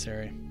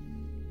necessary.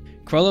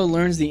 Corallo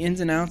learns the ins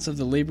and outs of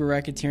the labor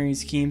racketeering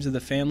schemes of the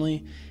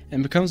family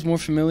and becomes more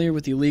familiar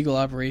with the illegal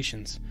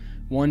operations,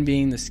 one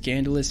being the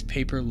scandalous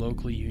paper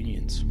local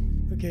unions.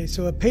 Okay,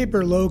 so a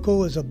paper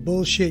local is a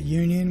bullshit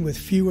union with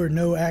few or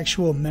no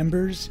actual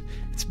members.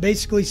 It's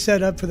basically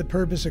set up for the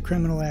purpose of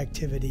criminal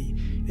activity.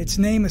 Its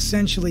name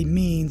essentially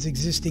means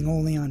existing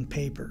only on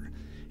paper.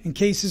 In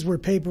cases where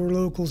paper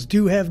locals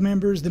do have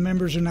members, the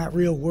members are not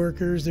real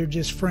workers. They're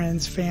just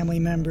friends, family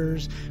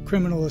members,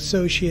 criminal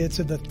associates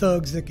of the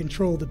thugs that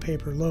control the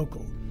paper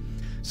local.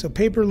 So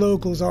paper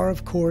locals are,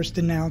 of course,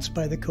 denounced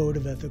by the Code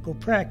of Ethical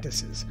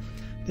Practices.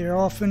 They're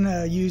often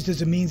used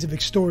as a means of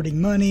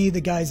extorting money.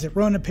 The guys that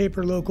run a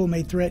paper local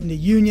may threaten to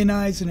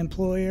unionize an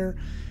employer,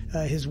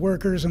 his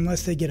workers,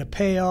 unless they get a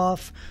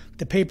payoff.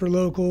 The paper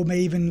local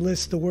may even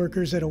list the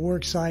workers at a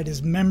work site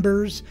as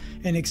members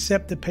and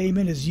accept the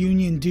payment as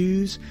union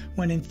dues,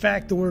 when in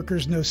fact the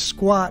workers know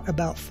squat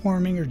about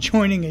forming or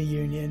joining a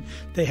union.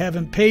 They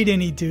haven't paid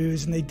any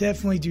dues, and they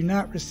definitely do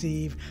not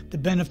receive the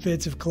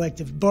benefits of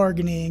collective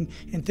bargaining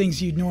and things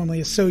you'd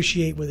normally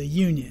associate with a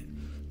union.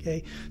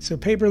 Okay, so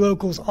paper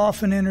locals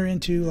often enter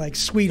into like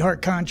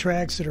sweetheart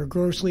contracts that are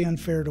grossly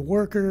unfair to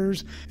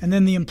workers, and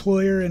then the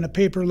employer and a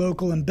paper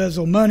local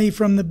embezzle money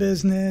from the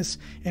business.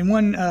 And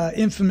one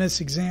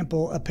infamous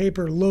example, a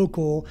paper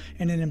local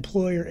and an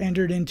employer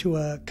entered into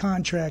a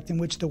contract in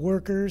which the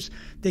workers,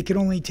 they could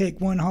only take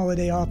one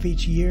holiday off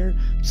each year,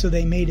 so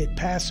they made it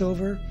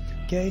Passover.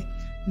 Okay,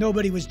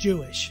 nobody was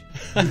Jewish,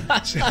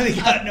 so they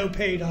got no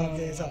paid off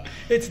days off.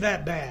 It's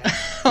that bad.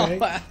 Okay?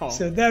 Wow.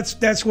 So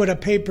that's what a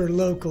paper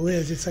local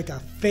is. It's like a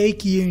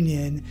fake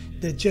union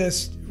that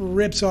just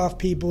rips off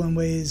people in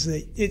ways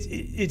that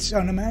it's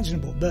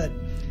unimaginable, but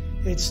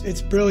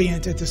it's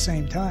brilliant at the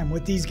same time.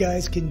 What these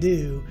guys can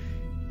do,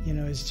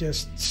 is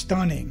just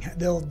stunning.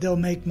 They'll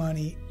make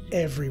money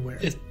everywhere.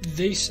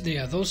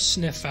 They'll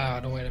sniff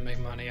out a way to make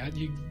money.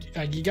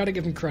 You got to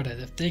give them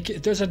credit.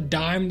 If there's a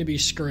dime to be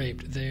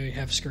scraped, they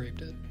have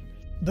scraped it.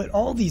 But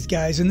all these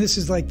guys, and this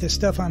is like the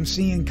stuff I'm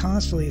seeing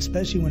constantly,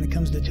 especially when it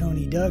comes to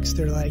Tony Ducks,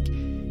 they're like,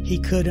 he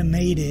could have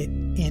made it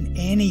in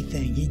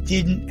anything. He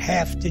didn't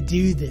have to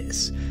do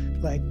this.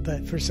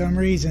 But for some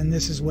reason,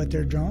 this is what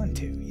they're drawn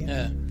to.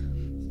 Yeah.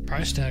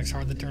 Price tag's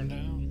hard to turn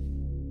down.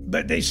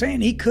 But they're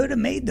saying he could have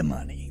made the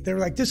money. They're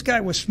like, this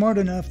guy was smart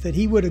enough that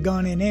he would have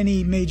gone in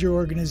any major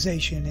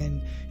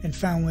organization and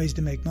found ways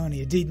to make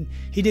money.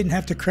 He didn't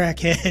have to crack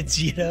heads,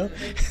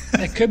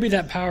 It could be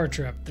that power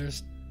trip.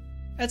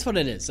 That's what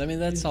it is. I mean,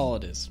 that's all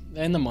it is.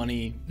 And the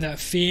money. That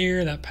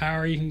fear, that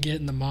power you can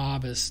get in the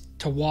mob is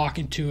to walk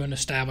into an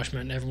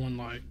establishment and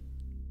everyone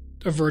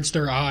averts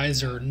their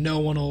eyes, or no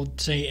one will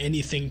say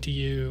anything to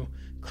you,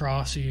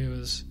 cross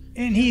you.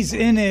 And he's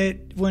in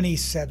it when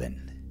he's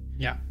 7.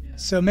 Yeah.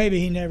 So maybe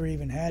he never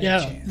even had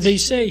a chance. They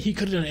say he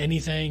could have done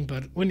anything,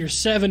 but when you're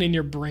 7 and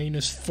your brain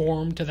is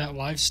formed to that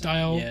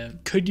lifestyle,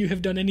 could you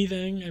have done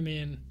anything? I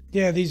mean...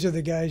 Yeah, these are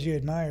the guys you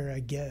admire, I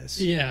guess.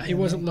 Yeah, he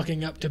wasn't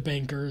looking up to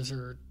bankers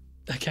or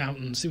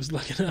accountants. He was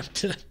looking up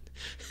to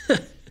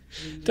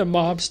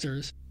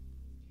mobsters.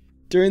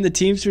 During the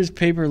Teamsters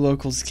paper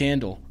local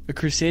scandal, a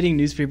crusading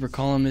newspaper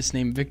columnist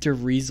named Victor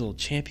Riesel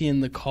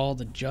championed the call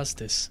to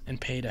justice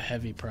and paid a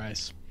heavy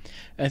price.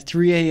 At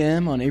 3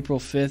 a.m. on April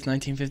 5th,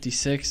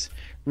 1956,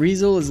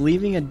 Riesel is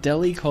leaving a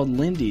deli called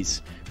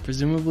Lindy's,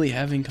 presumably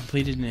having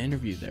completed an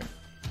interview there.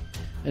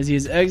 As he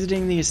is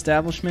exiting the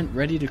establishment,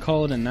 ready to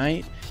call it a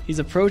night, he's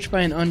approached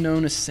by an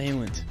unknown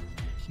assailant.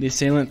 The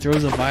assailant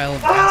throws a vial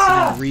of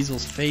acid into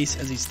Riesel's face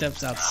as he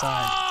steps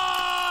outside.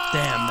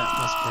 Damn, that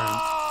must burn.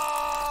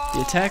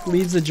 The attack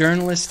leaves the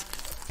journalist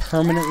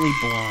permanently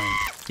blind.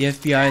 The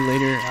FBI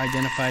later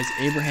identifies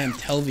Abraham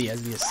Telvey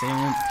as the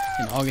assailant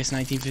in August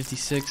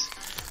 1956,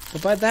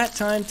 but by that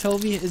time,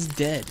 Telvey is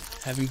dead,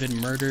 having been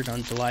murdered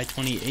on July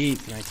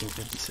 28,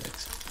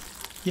 1956.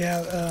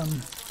 Yeah,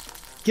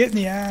 getting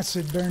the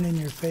acid burned in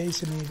your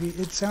face, I mean,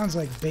 it sounds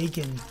like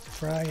bacon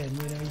frying,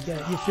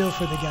 you feel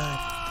for the guy.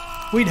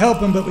 We'd help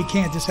him, but we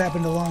can't. This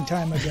happened a long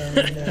time ago,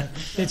 and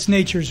it's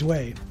nature's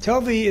way.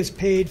 Telvey is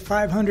paid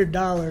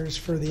 $500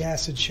 for the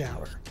acid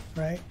shower,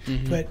 right?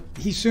 Mm-hmm. But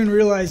he soon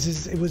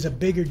realizes it was a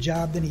bigger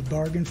job than he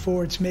bargained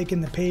for. It's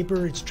making the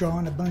paper, it's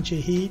drawing a bunch of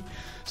heat.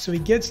 So he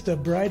gets the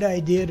bright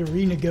idea to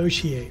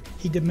renegotiate.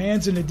 He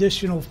demands an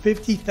additional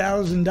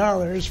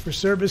 $50,000 for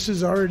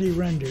services already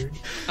rendered.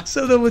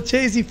 So the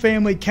Lucchese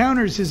family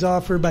counters his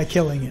offer by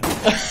killing him.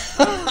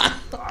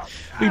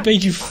 We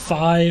paid you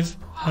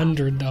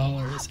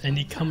 $500 and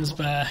he comes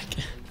back.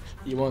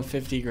 You want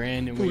 50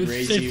 grand and we with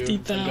raise you a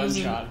 50,000.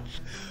 gunshot.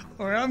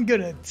 Or I'm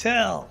gonna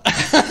tell.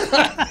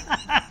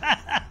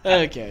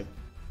 Okay.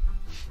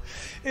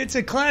 It's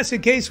a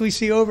classic case we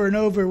see over and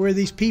over where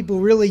these people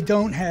really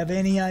don't have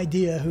any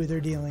idea who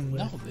they're dealing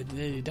with. No,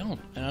 they don't.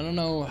 And I don't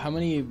know how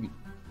many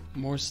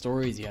more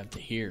stories you have to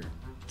hear.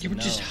 You were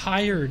just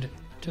hired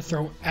to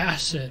throw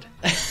acid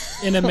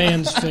in a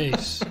man's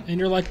face. And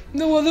you're like,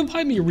 no, well, they'll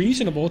probably be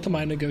reasonable to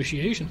my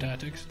negotiation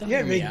tactics. Don't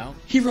hear me out.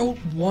 He wrote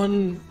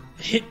one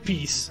hit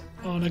piece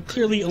on a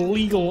clearly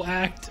illegal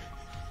act,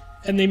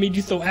 and they made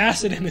you throw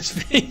acid in his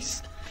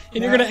face.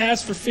 And you're going to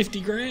ask for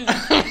 50 grand.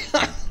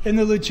 In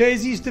the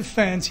Lucchese's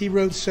defense, he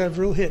wrote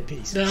several hit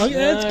pieces. No,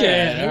 that's good.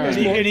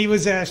 And he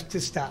was asked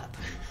to stop.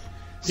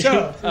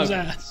 So,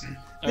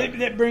 Okay.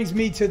 that brings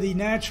me to the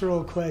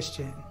natural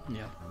question.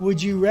 Yeah.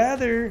 Would you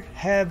rather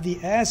have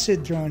the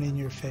acid thrown in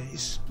your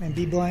face and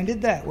be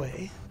blinded that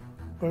way?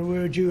 Or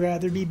would you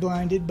rather be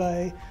blinded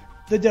by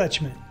the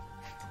Dutchman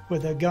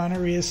with a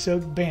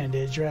gonorrhea-soaked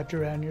bandage wrapped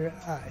around your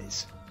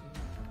eyes?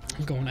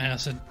 I'm going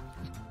acid.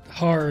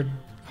 Hard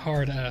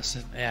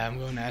acid. Yeah, I'm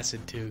going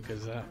acid too,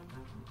 because I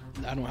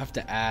don't have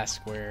to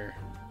ask where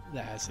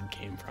the acid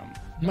came from.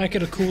 Might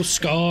get a cool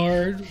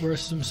scar, wear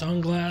some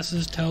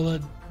sunglasses, tell a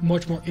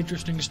much more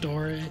interesting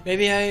story.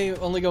 Maybe I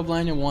only go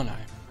blind in one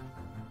eye.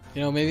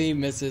 Maybe he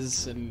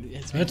misses and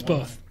hits me. That's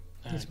both.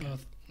 That's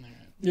both. Right.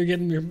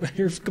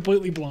 You're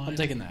completely blind. I'm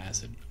taking the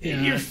acid.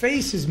 Yeah. Your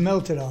face is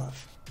melted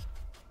off.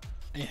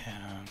 Yeah.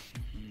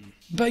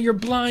 But you're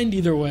blind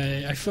either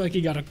way. I feel like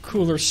you got a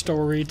cooler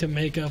story to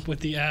make up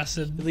with the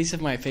acid. At least if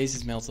my face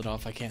is melted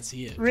off, I can't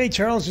see it. Ray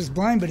Charles was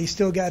blind, but he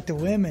still got the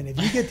women.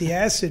 If you get the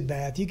acid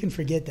bath, you can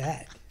forget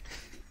that.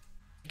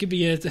 It could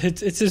be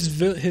it's his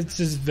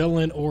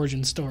villain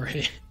origin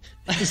story.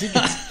 Because he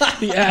gets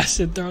the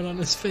acid thrown on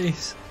his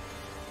face.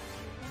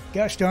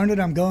 Gosh darn it,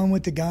 I'm going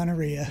with the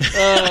gonorrhea.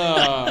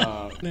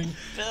 Oh,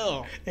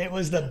 Phil. It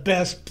was the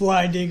best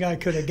blinding I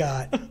could have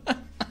got.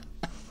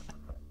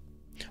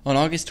 On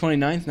August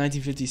 29th,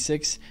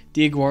 1956,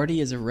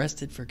 Diaguardi is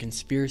arrested for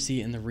conspiracy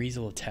in the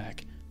Riesel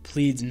attack,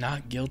 pleads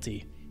not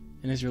guilty,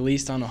 and is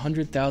released on a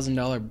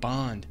 $100,000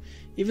 bond,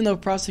 even though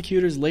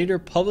prosecutors later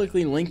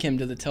publicly link him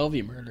to the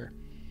Telvey murder.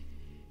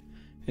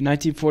 In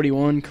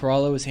 1941,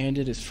 Corallo was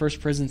handed his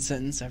first prison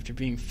sentence after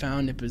being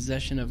found in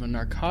possession of a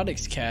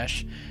narcotics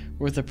cache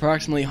worth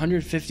approximately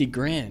 150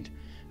 grand,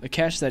 a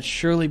cache that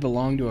surely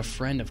belonged to a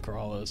friend of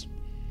Corallo's.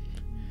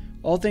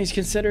 All things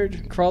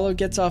considered, Corallo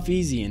gets off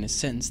easy and is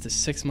sentenced to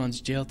 6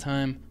 months jail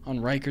time on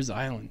Rikers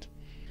Island.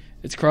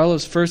 It's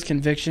Corallo's first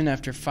conviction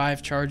after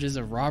 5 charges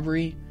of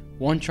robbery,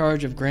 1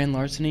 charge of grand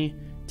larceny,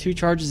 2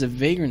 charges of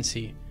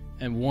vagrancy,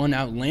 and 1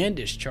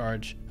 outlandish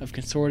charge of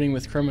consorting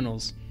with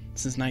criminals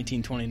since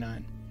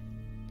 1929.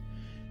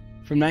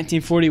 From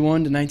 1941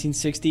 to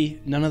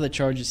 1960, none of the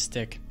charges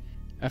stick.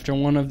 After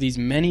one of these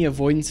many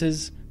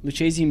avoidances,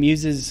 Lucchese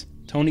muses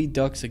Tony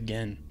Ducks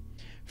again.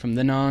 From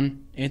then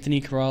on,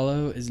 Anthony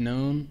Corallo is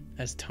known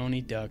as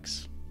Tony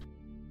Ducks.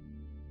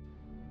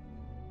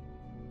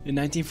 In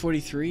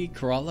 1943,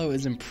 Corallo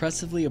is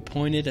impressively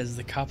appointed as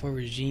the capo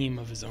regime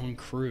of his own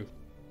crew.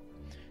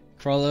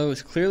 Corallo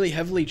is clearly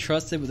heavily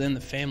trusted within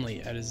the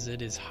family, as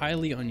it is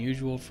highly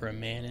unusual for a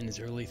man in his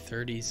early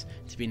 30s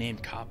to be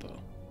named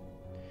capo.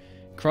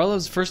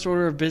 Corallo's first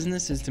order of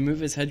business is to move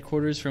his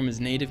headquarters from his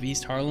native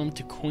East Harlem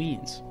to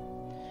Queens.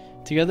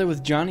 Together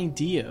with Johnny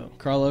Dio,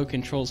 Corallo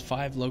controls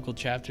 5 local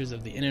chapters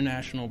of the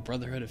International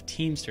Brotherhood of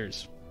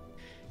Teamsters.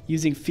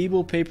 Using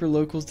feeble paper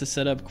locals to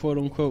set up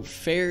quote-unquote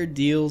fair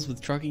deals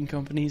with trucking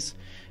companies,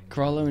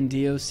 Corallo and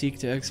Dio seek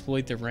to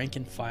exploit the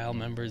rank-and-file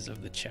members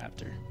of the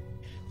chapter.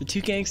 The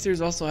 2 gangsters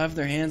also have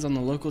their hands on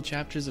the local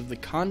chapters of the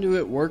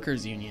Conduit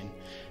Workers Union,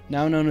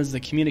 now known as the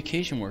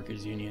Communication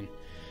Workers Union,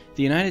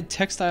 the United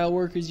Textile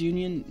Workers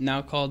Union,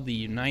 now called the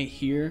Unite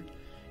Here,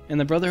 and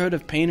the Brotherhood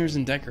of Painters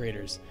and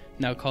Decorators,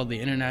 now called the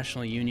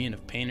International Union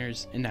of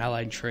Painters and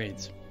Allied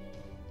Trades.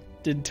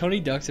 Did Tony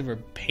Ducks ever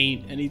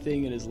paint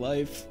anything in his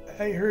life?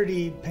 I heard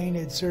he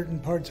painted certain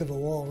parts of a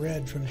wall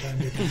red from time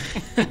to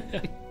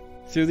time.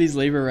 Through these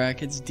labor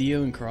rackets,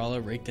 Dio and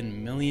Corallo raked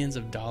in millions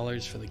of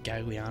dollars for the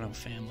Gagliano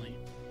family.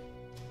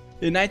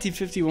 In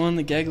 1951,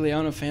 the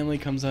Gagliano family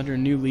comes under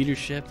new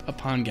leadership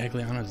upon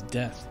Gagliano's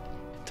death.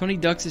 Tony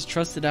Ducks'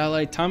 trusted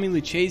ally, Tommy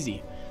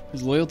Lucchese,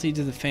 whose loyalty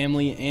to the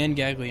family and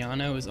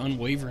Gagliano is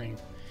unwavering,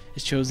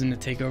 is chosen to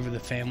take over the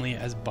family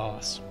as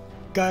boss.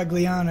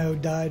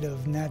 Gagliano died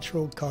of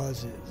natural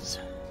causes.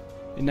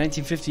 In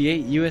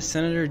 1958, U.S.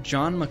 Senator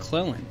John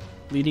McClellan,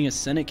 leading a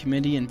Senate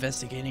committee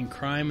investigating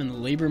crime in the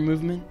labor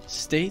movement,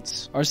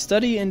 states, "Our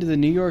study into the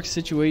New York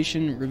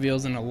situation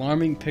reveals an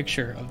alarming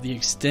picture of the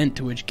extent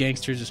to which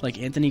gangsters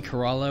like Anthony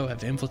Corallo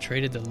have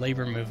infiltrated the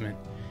labor movement,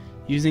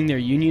 using their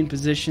union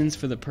positions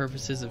for the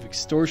purposes of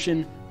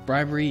extortion,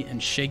 bribery,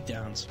 and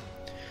shakedowns.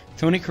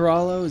 Tony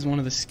Corallo is one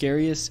of the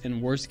scariest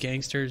and worst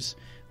gangsters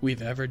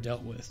we've ever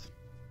dealt with."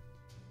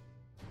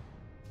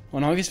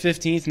 On August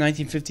 15,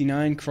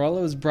 1959,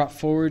 Corallo was brought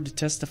forward to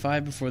testify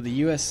before the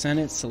U.S.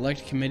 Senate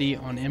Select Committee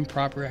on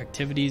Improper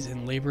Activities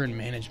in Labor and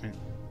Management.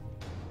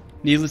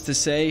 Needless to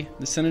say,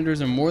 the senators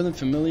are more than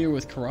familiar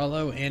with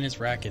Corallo and his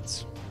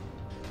rackets.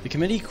 The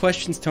committee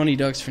questions Tony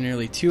Ducks for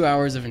nearly 2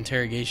 hours of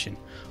interrogation,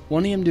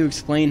 wanting him to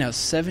explain how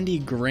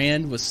 $70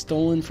 grand was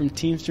stolen from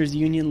Teamsters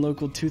Union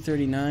Local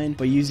 239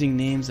 by using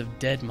names of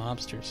dead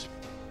mobsters.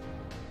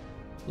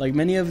 Like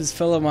many of his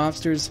fellow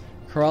mobsters,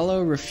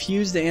 Corallo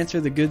refused to answer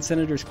the good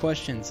senator's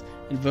questions,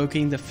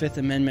 invoking the Fifth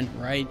Amendment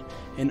right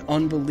an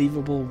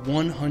unbelievable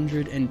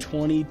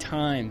 120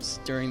 times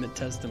during the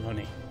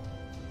testimony.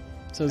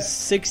 So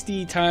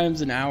 60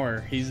 times an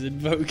hour he's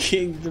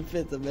invoking the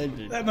Fifth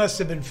Amendment. That must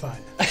have been fun.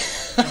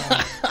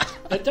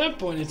 At that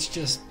point, it's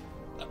just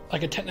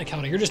like a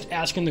technicality. You're just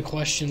asking the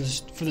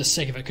questions for the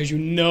sake of it, because you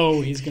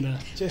know he's going to...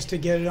 Just to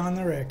get it on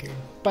the record.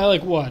 By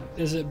like what?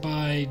 Is it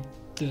by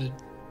the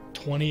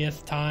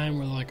 20th time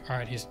where they're like, all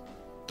right,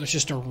 let's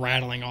just start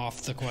rattling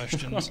off the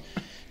questions.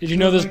 Did you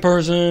know this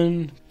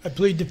person? I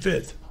plead the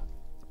fifth.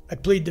 I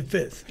plead the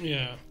fifth.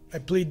 Yeah. I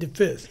plead the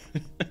fifth.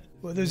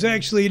 Well, there's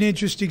actually an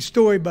interesting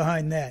story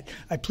behind that.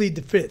 I plead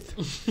the fifth.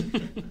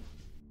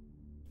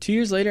 2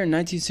 years later, in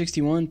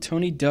 1961,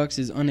 Tony Ducks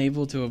is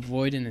unable to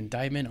avoid an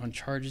indictment on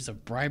charges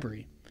of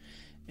bribery.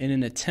 In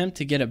an attempt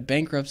to get a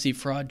bankruptcy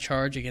fraud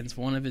charge against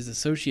one of his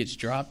associates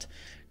dropped,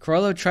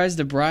 Corallo tries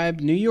to bribe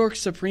New York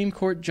Supreme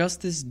Court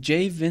Justice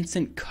J.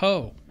 Vincent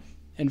Coe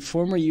and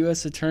former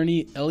U.S.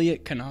 Attorney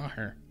Elliot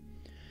Kanaher.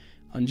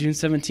 On June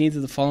 17th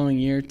of the following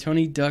year,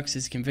 Tony Ducks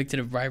is convicted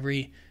of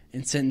bribery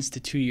and sentenced to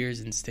 2 years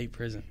in state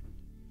prison.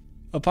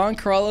 Upon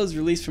Corallo's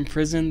release from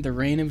prison, the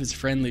reign of his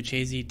friend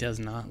Lucchese does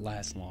not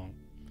last long.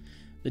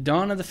 The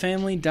Don of the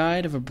family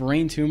died of a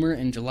brain tumor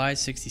in July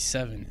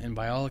 '67, and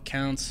by all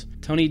accounts,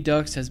 Tony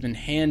Ducks has been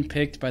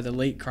hand-picked by the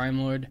late crime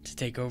lord to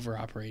take over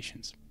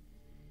operations.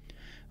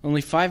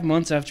 Only 5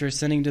 months after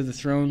ascending to the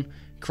throne,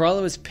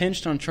 Corallo is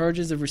pinched on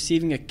charges of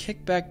receiving a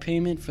kickback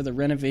payment for the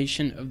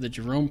renovation of the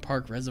Jerome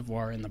Park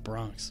Reservoir in the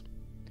Bronx.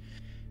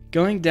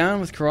 Going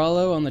down with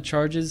Corallo on the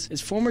charges is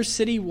former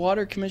City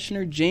Water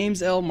Commissioner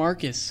James L.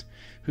 Marcus,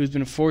 who has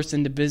been forced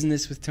into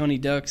business with Tony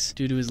Ducks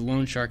due to his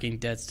loan sharking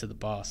debts to the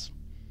boss.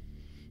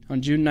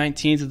 On June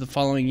 19th of the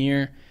following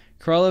year,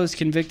 Corallo is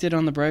convicted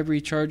on the bribery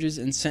charges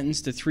and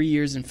sentenced to 3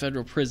 years in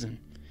federal prison,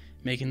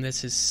 making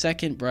this his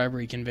second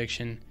bribery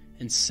conviction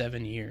in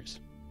 7 years.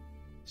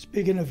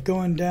 Speaking of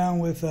going down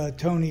with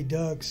Tony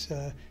Ducks,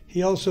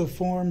 he also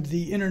formed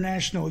the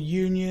International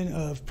Union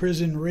of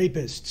Prison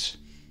Rapists.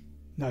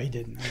 No, he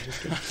didn't. I'm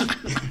just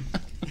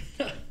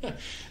kidding.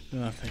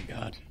 Oh, thank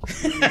God.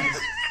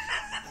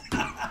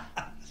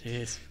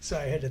 Jeez.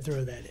 Sorry, I had to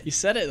throw that in. You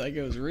said it like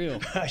it was real.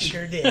 I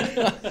sure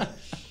did.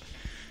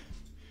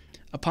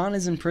 Upon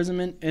his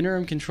imprisonment,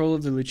 interim control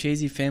of the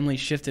Lucchese family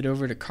shifted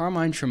over to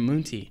Carmine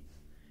Tramunti,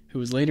 who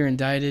was later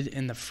indicted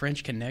in the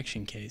French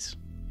Connection case.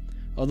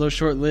 Although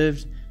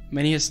short-lived,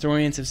 many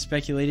historians have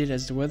speculated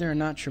as to whether or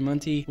not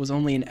Tramunti was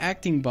only an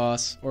acting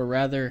boss, or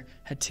rather,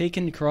 had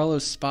taken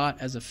Corallo's spot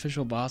as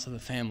official boss of the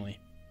family.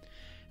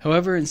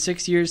 However, in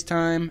 6 years'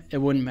 time, it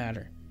wouldn't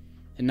matter.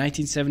 In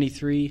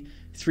 1973,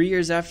 3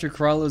 years after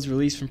Corallo's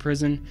release from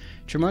prison,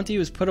 Tramunti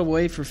was put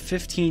away for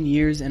 15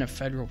 years in a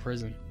federal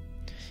prison.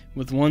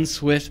 With one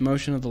swift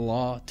motion of the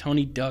law,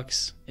 Tony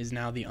Ducks is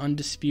now the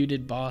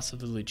undisputed boss of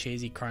the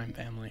Lucchese crime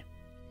family.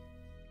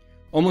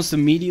 Almost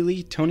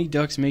immediately, Tony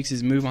Ducks makes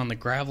his move on the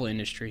gravel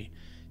industry,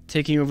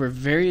 taking over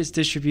various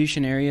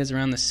distribution areas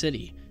around the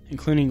city,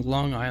 including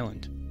Long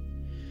Island.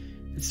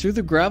 It's through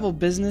the gravel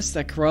business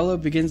that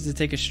Corallo begins to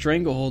take a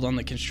stranglehold on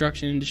the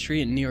construction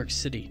industry in New York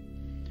City.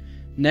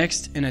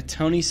 Next, in a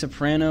Tony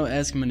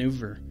Soprano-esque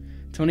maneuver,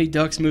 Tony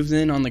Ducks moves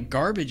in on the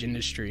garbage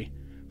industry,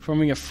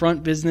 forming a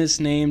front business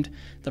named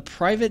the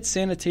Private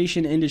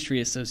Sanitation Industry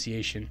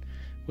Association,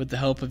 with the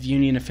help of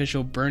union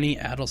official Bernie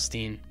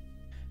Adelstein.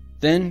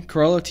 Then,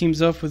 Corallo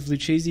teams up with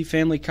Lucchese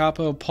family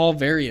capo Paul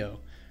Vario,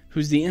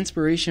 who's the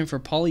inspiration for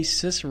Paulie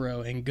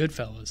Cicero in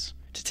Goodfellas,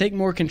 to take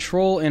more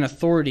control and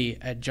authority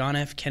at John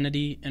F.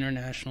 Kennedy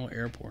International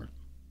Airport.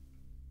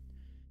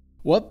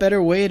 What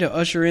better way to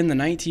usher in the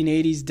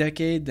 1980s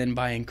decade than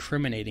by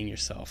incriminating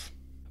yourself?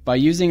 By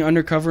using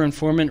undercover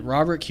informant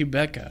Robert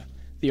Kubeka,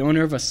 the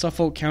owner of a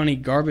Suffolk County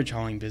garbage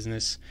hauling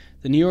business,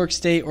 the New York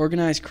State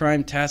Organized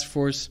Crime Task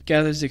Force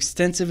gathers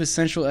extensive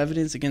essential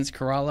evidence against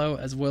Corallo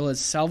as well as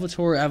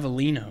Salvatore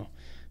Avellino,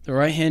 the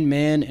right-hand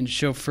man and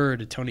chauffeur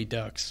to Tony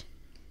Ducks.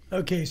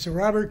 Okay, so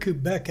Robert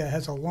Kubeka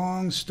has a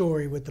long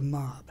story with the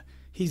mob.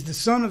 He's the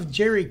son of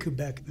Jerry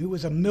Kubeka, who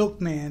was a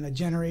milkman a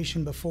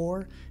generation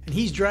before, and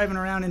he's driving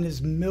around in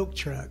his milk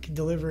truck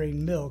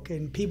delivering milk,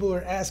 and people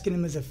are asking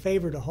him as a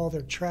favor to haul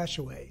their trash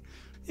away.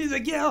 He's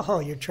like, yeah, I'll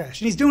haul your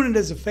trash. And he's doing it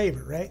as a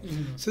favor, right?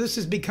 Mm-hmm. So this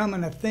is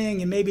becoming a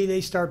thing, and maybe they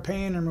start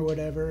paying him or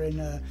whatever,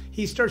 and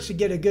he starts to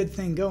get a good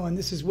thing going.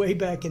 This is way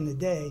back in the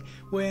day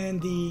when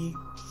the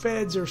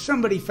feds or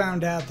somebody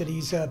found out that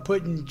he's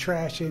putting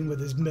trash in with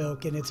his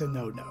milk, and it's a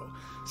no-no.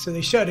 So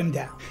they shut him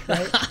down,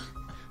 right?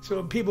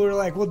 So people are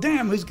like, well,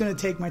 damn, who's going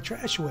to take my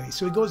trash away?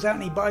 So he goes out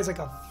and he buys like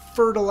a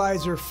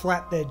fertilizer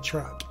flatbed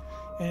truck.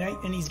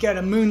 And he's got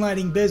a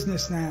moonlighting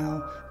business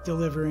now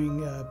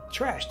delivering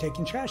trash,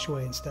 taking trash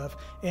away and stuff.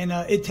 And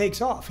it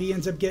takes off. He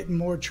ends up getting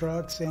more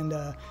trucks, and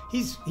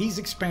he's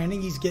expanding.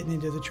 He's getting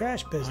into the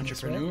trash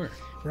business. Entrepreneur.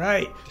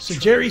 Right. So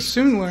Jerry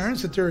soon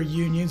learns that there are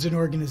unions and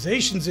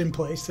organizations in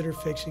place that are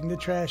fixing the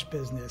trash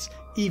business,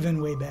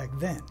 even way back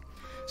then.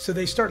 So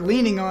they start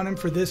leaning on him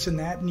for this and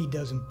that, and he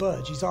doesn't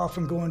budge. He's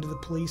often going to the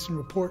police and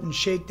reporting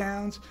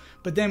shakedowns,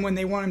 but then when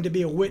they want him to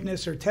be a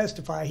witness or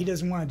testify, he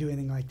doesn't want to do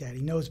anything like that.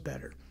 He knows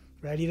better,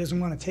 right? He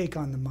doesn't want to take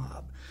on the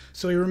mob.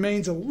 So he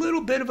remains a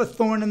little bit of a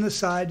thorn in the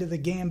side to the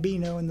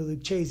Gambino and the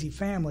Lucchese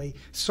family,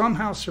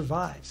 somehow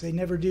survives. They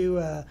never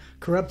do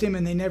corrupt him,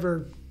 and they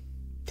never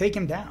take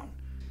him down.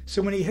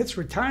 So when he hits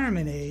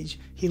retirement age,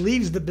 he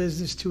leaves the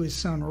business to his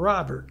son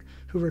Robert,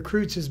 who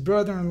recruits his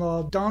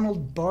brother-in-law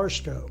Donald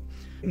Barstow.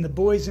 And the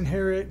boys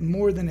inherit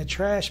more than a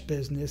trash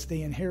business.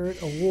 They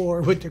inherit a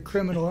war with the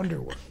criminal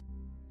underworld.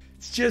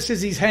 It's just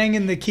as he's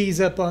hanging the keys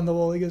up on the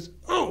wall, he goes,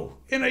 oh,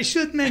 and I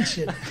should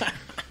mention,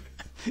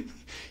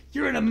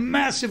 you're in a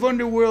massive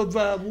underworld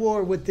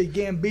war with the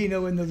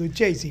Gambino and the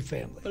Lucchese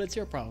family. But it's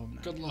your problem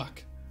now. Good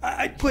luck.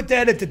 I'd put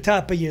that at the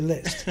top of your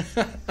list.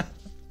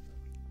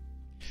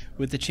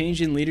 With the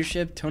change in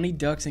leadership, Tony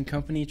Ducks and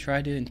company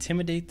tried to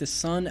intimidate the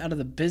son out of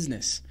the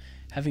business,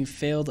 having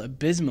failed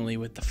abysmally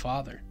with the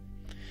father.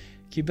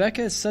 Kubeka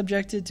is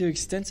subjected to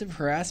extensive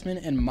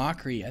harassment and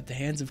mockery at the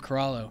hands of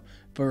Corallo,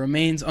 but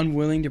remains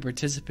unwilling to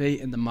participate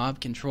in the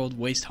mob-controlled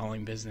waste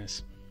hauling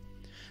business.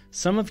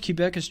 Some of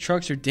Kubeka's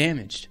trucks are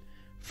damaged,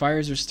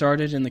 fires are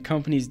started in the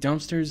company's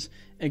dumpsters,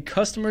 and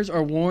customers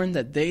are warned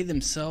that they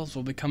themselves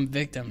will become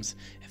victims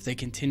if they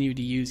continue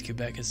to use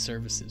Kubeka's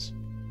services.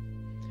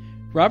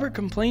 Robert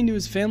complained to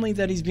his family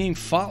that he's being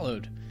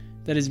followed,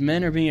 that his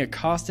men are being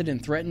accosted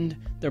and threatened,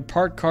 their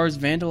parked cars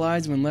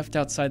vandalized when left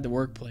outside the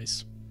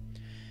workplace.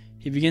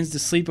 He begins to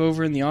sleep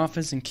over in the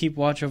office and keep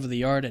watch over the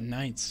yard at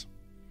nights.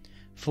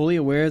 Fully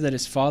aware that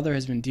his father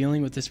has been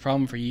dealing with this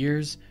problem for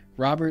years,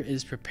 Robert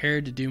is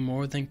prepared to do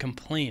more than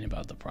complain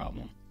about the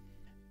problem.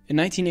 In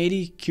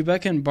 1980,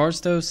 Kubeka and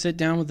Barstow sit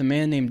down with a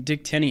man named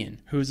Dick Tenian,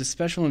 who is a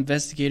special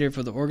investigator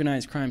for the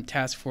Organized Crime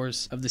Task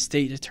Force of the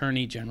State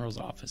Attorney General's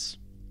office.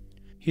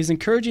 He is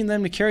encouraging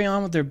them to carry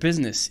on with their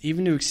business,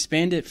 even to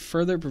expand it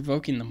further,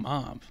 provoking the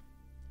mob.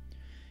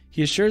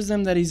 He assures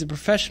them that he's a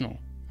professional,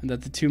 and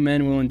that the two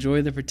men will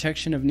enjoy the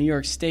protection of New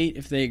York State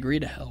if they agree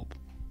to help.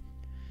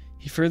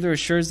 He further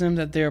assures them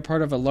that they are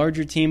part of a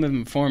larger team of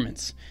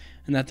informants,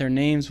 and that their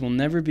names will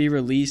never be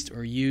released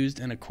or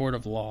used in a court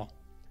of law.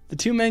 The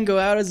two men go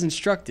out as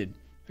instructed,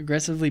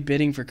 aggressively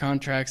bidding for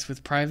contracts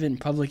with private and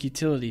public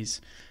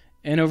utilities,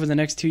 and over the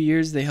next 2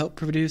 years they help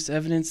produce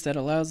evidence that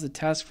allows the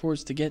task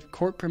force to get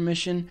court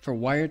permission for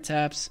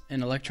wiretaps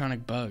and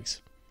electronic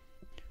bugs.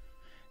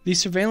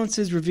 These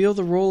surveillances reveal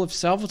the role of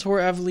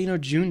Salvatore Avellino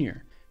Jr.,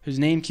 whose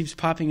name keeps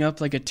popping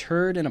up like a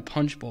turd in a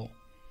punch bowl.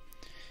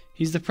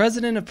 He's the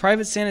president of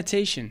Private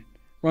Sanitation,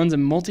 runs a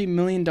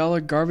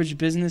multi-million-dollar garbage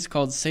business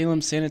called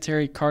Salem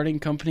Sanitary Carting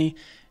Company,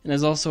 and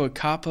is also a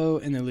capo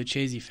in the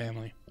Lucchese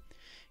family.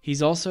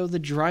 He's also the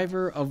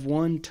driver of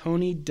one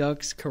Tony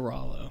Ducks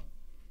Corallo.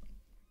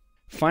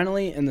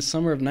 Finally, in the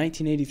summer of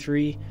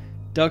 1983,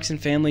 Ducks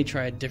and family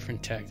try a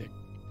different tactic.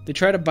 They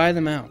try to buy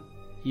them out,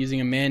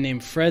 using a man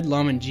named Fred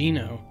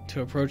Lomangino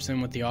to approach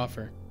them with the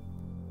offer.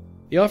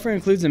 The offer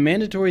includes a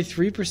mandatory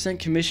 3%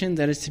 commission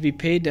that is to be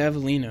paid to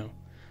Avellino.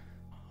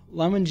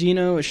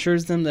 Lomangino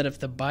assures them that if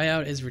the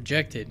buyout is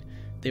rejected,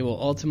 they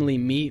will ultimately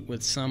meet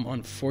with some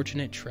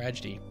unfortunate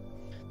tragedy.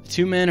 The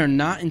two men are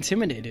not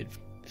intimidated,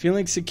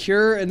 feeling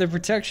secure in the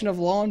protection of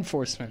law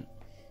enforcement.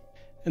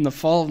 In the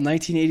fall of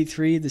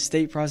 1983, the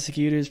state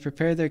prosecutors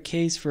prepare their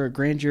case for a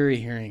grand jury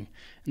hearing,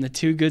 and the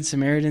two Good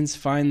Samaritans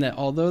find that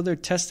although their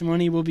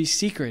testimony will be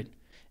secret,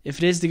 if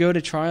it is to go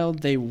to trial,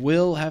 they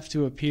will have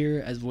to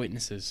appear as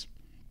witnesses.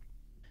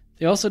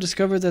 They also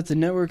discover that the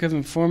network of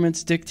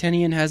informants Dick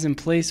Tenian has in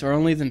place are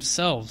only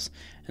themselves,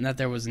 and that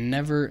there was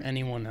never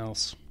anyone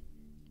else.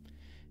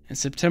 In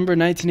September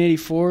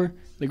 1984,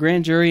 The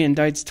grand jury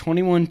indicts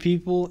 21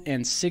 people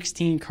and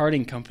 16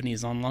 carting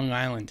companies on Long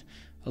Island,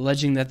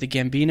 alleging that the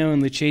Gambino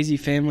and Lucchese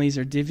families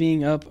are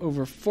divvying up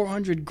over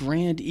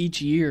 $400,000 each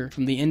year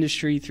from the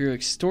industry through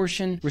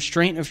extortion,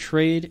 restraint of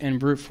trade, and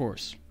brute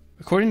force.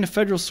 According to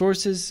federal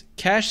sources,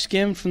 cash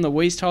skimmed from the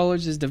waste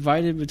haulers is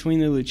divided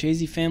between the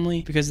Lucchese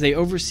family because they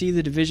oversee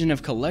the division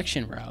of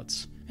collection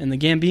routes, and the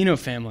Gambino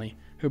family,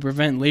 who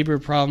prevent labor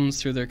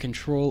problems through their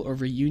control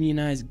over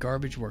unionized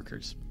garbage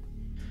workers.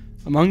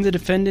 Among the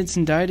defendants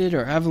indicted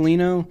are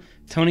Avellino,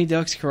 Tony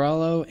Ducks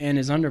Corallo, and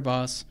his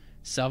underboss,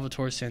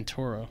 Salvatore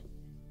Santoro.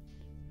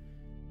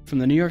 From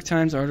the New York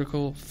Times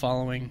article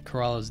following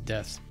Corallo's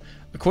death.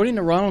 According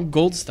to Ronald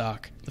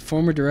Goldstock, the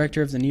former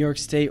director of the New York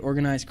State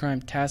Organized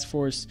Crime Task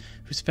Force,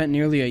 who spent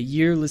nearly a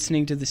year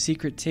listening to the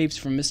secret tapes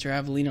from Mr.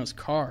 Avellino's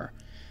car,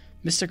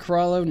 Mr.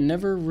 Corallo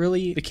never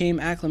really became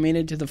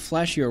acclimated to the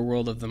flashier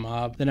world of the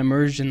mob that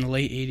emerged in the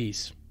late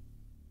 80s.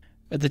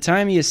 At the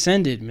time he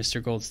ascended,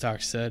 Mr.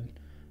 Goldstock said,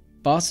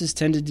 bosses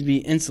tended to be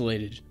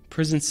insulated,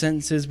 prison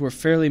sentences were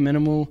fairly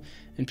minimal,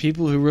 and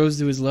people who rose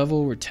to his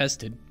level were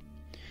tested.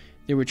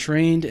 They were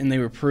trained and they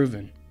were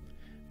proven.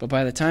 But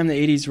by the time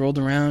the 80s rolled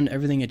around,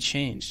 everything had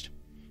changed.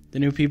 The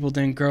new people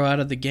didn't grow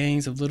out of the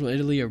gangs of Little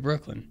Italy or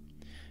Brooklyn.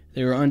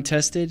 They were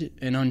untested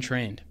and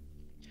untrained.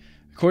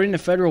 According to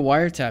federal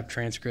wiretap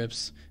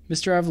transcripts,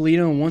 Mr.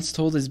 Avellino once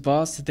told his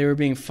boss that they were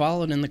being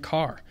followed in the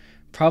car,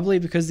 probably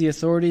because the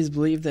authorities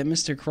believed that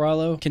Mr.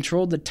 Corallo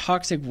controlled the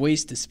toxic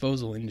waste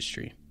disposal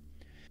industry.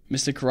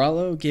 Mr.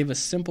 Corallo gave a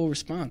simple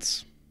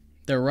response.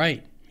 "They're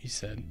right," he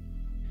said.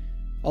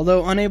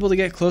 Although unable to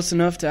get close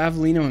enough to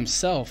Avellino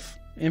himself,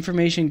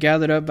 information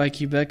gathered up by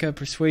Quebeca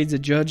persuades a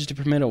judge to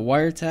permit a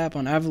wiretap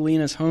on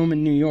Avellino's home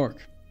in New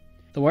York.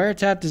 The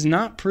wiretap does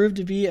not prove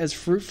to be as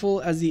fruitful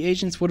as the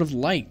agents would have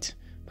liked,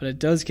 but it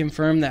does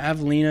confirm that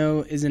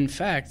Avellino is in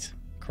fact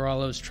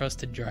Corallo's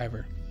trusted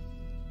driver.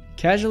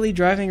 Casually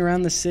driving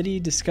around the city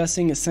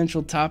discussing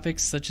essential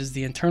topics such as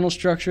the internal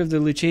structure of the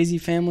Lucchese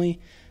family,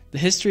 the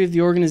history of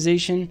the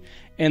organization,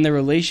 and their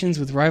relations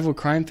with rival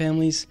crime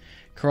families,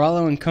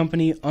 Corallo and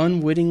company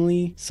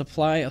unwittingly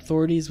supply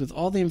authorities with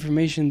all the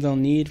information they'll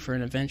need for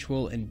an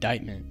eventual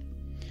indictment.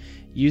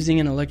 Using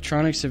an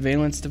electronic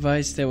surveillance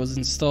device that was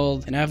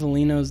installed in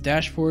Avellino's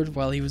dashboard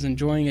while he was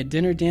enjoying a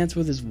dinner dance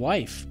with his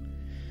wife,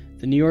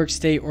 the New York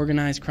State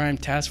Organized Crime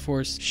Task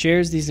Force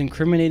shares these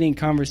incriminating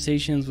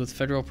conversations with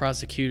federal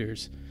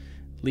prosecutors,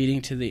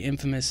 leading to the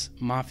infamous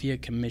Mafia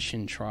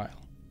Commission trial.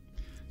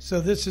 So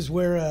this is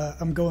where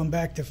I'm going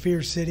back to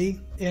Fear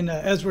City. And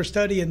as we're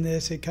studying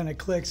this, it kind of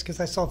clicks because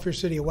I saw Fear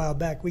City a while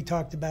back. We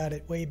talked about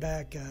it way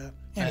back,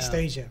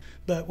 Anastasia.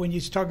 But when you're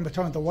talking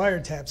about the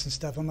wiretaps and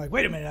stuff, I'm like,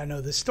 wait a minute, I know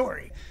this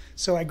story.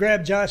 So I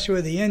grabbed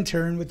Joshua, the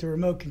intern, with the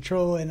remote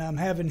control, and I'm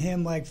having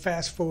him like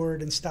fast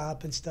forward and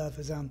stop and stuff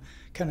as I'm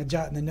kind of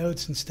jotting the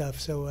notes and stuff.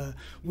 So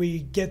we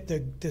get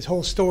this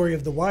whole story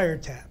of the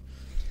wiretap.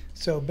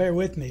 So bear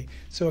with me.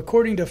 So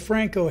according to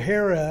Frank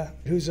O'Hara,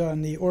 who's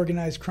on the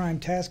Organized Crime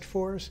Task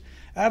Force,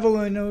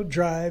 Avellino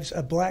drives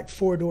a black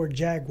four-door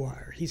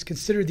Jaguar. He's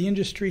considered the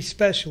industry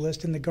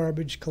specialist in the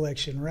garbage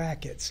collection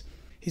rackets.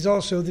 He's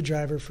also the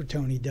driver for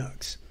Tony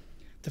Ducks.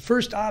 The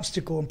first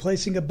obstacle in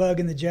placing a bug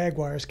in the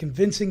Jaguar is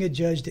convincing a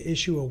judge to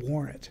issue a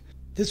warrant.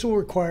 This will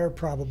require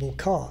probable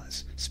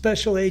cause.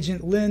 Special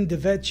Agent Lynn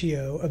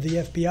DeVecchio of the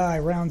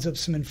FBI rounds up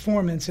some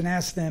informants and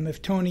asks them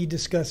if Tony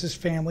discusses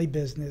family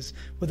business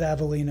with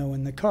Avellino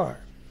in the car.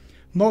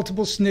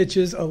 Multiple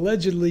snitches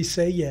allegedly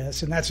say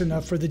yes, and that's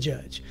enough for the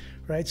judge,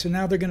 right? So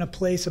now they're going to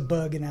place a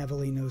bug in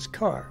Avellino's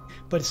car.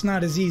 But it's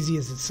not as easy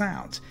as it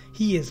sounds.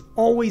 He is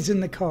always in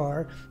the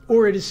car,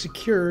 or it is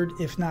secured,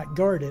 if not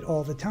guarded,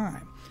 all the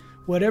time.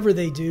 Whatever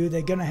they do,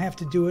 they're going to have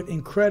to do it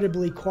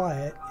incredibly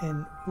quiet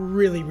and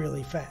really,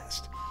 really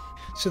fast.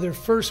 So their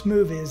first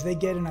move is they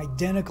get an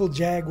identical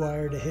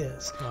Jaguar to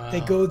his. Wow.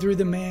 They go through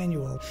the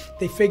manual.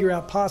 They figure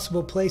out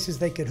possible places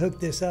they could hook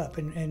this up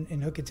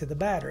and hook it to the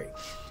battery.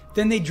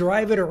 Then they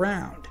drive it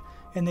around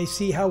and they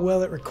see how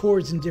well it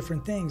records in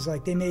different things.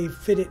 Like they may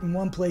fit it in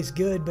one place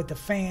good, but the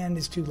fan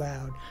is too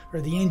loud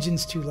or the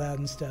engine's too loud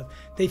and stuff.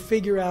 They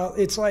figure out,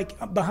 it's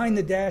like behind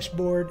the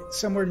dashboard,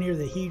 somewhere near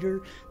the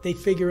heater, they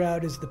figure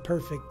out is the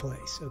perfect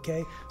place,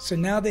 okay? So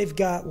now they've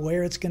got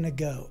where it's going to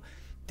go.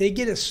 They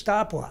get a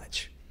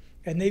stopwatch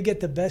and they get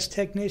the best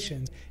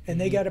technicians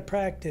and they got to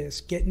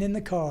practice getting in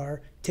the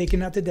car,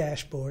 taking out the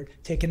dashboard,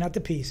 taking out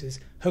the pieces,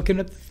 hooking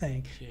up the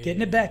thing,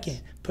 getting it back in,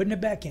 putting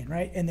it back in,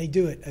 right? And they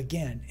do it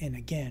again and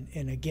again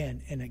and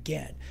again and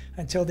again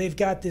until they've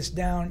got this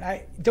down.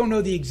 I don't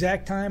know the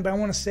exact time, but I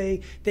want to say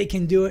they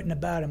can do it in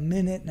about a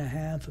minute and a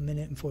half, a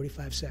minute and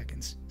 45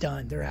 seconds.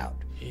 Done. They're out,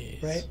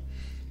 right?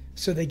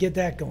 So they get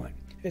that going.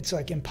 It's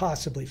like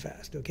impossibly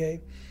fast,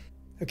 okay?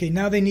 Okay,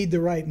 now they need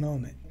the right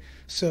moment.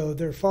 So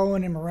they're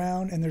following him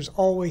around, and there's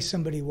always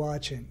somebody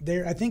watching.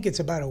 I think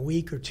it's about a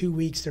week or 2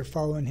 weeks they're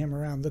following him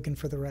around looking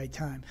for the right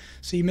time.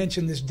 So you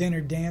mentioned this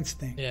dinner dance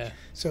thing. Yeah.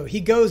 So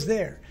he goes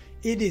there.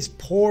 It is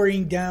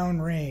pouring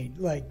down rain,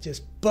 like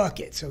just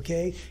buckets,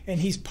 okay? And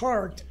he's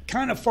parked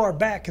kind of far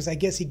back because I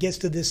guess he gets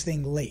to this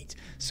thing late.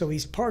 So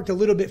he's parked a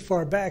little bit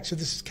far back, so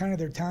this is kind of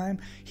their time.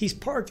 He's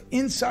parked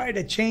inside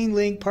a chain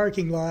link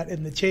parking lot,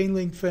 and the chain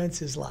link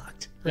fence is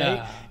locked, right?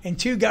 Yeah. And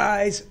two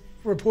guys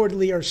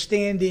reportedly are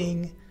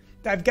standing.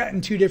 I've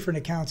gotten two different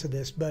accounts of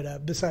this,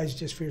 but besides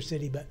just Fear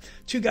City, but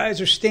two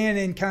guys are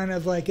standing kind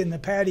of like in the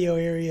patio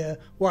area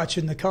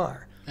watching the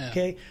car,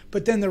 okay?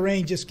 But then the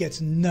rain just gets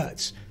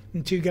nuts.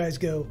 And two guys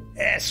go,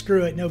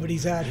 screw it,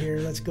 nobody's out here.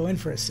 Let's go in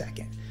for a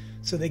second.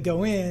 So they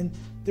go in.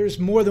 There's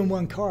more than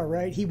one car,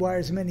 right? He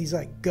wires them in. He's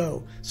like,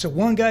 go. So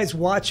one guy's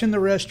watching the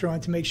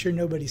restaurant to make sure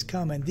nobody's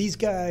coming. These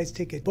guys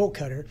take a bolt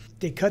cutter.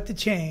 They cut the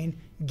chain,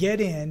 get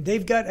in.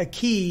 They've got a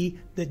key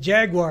that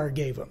Jaguar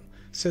gave them.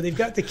 So they've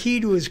got the key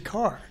to his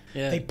car.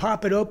 Yeah. They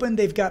pop it open.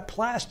 They've got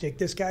plastic.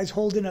 This guy's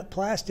holding up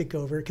plastic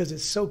over it because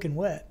it's soaking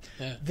wet.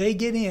 Yeah. They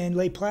get in,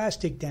 lay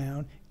plastic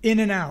down, in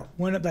and out.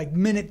 Went up like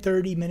minute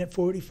 30, minute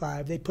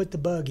 45. They put the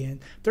bug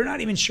in. They're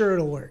not even sure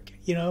it'll work,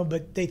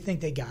 but they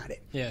think they got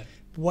it. Yeah.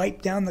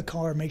 Wipe down the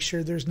car, make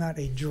sure there's not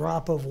a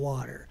drop of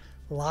water.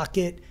 Lock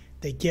it.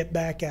 They get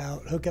back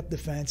out, hook up the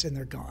fence, and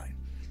they're gone.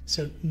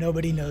 So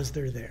nobody knows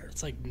they're there.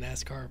 It's like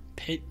NASCAR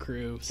pit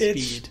crew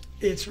speed.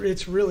 It's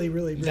really, really,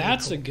 really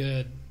That's cool. a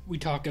good.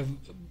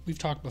 We've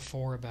talked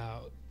before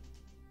about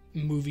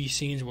movie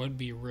scenes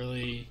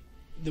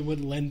that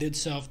would lend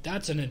itself.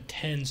 That's an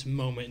intense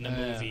moment in a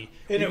movie.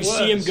 And you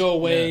see him go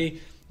away. Yeah.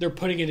 They're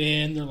putting it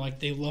in. They're like,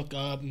 they look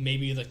up.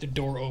 Maybe like the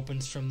door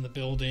opens from the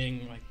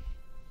building.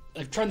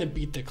 Like trying to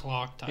beat the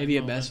clock. Maybe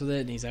a mess with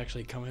it, and he's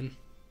actually coming.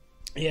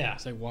 Yeah,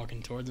 it's like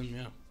walking towards him.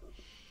 Yeah,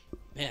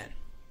 man.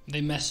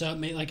 They mess up.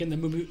 Like in the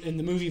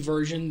movie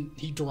version,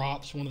 he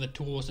drops one of the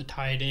tools to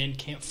tie it in.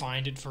 Can't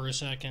find it for a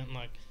second.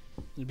 Like.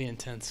 It'd be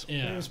intense.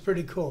 Yeah. It was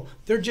pretty cool.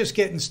 They're just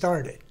getting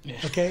started,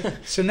 okay?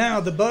 So now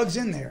the bug's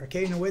in there,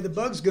 okay? And the way the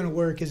bug's going to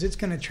work is it's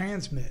going to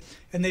transmit.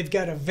 And they've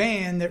got a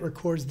van that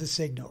records the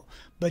signal.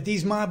 But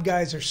these mob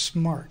guys are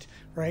smart,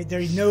 right?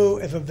 They know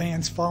if a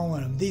van's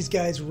following them. These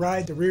guys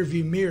ride the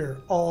rearview mirror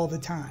all the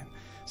time.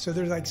 So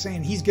they're like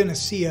saying he's going to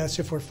see us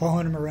if we're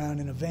following him around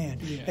in a van.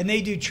 Yeah. And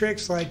they do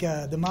tricks like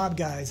the mob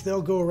guys.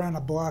 They'll go around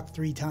a block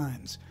 3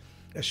 times.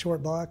 A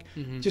short block,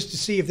 just to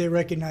see if they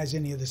recognize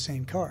any of the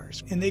same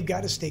cars. And they've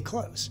got to stay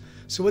close.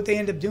 So what they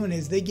end up doing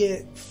is they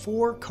get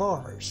 4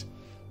 cars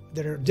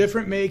that are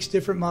different makes,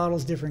 different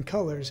models, different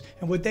colors.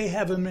 And what they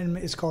have them in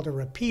is called a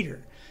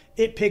repeater.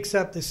 It picks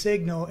up the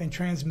signal and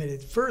transmits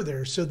it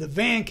further so the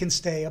van can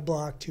stay a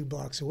block, 2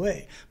 blocks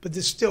away. But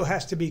this still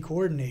has to be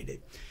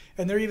coordinated.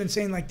 And they're even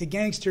saying like the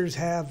gangsters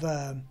have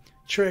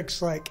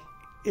tricks like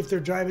if they're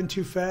driving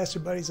too fast,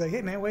 their buddy's like,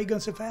 hey man, why are you going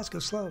so fast? Go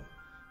slow.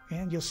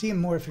 And you'll see them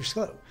more if you're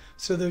slow.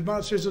 So the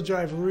monsters will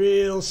drive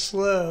real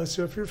slow.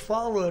 So if you're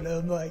following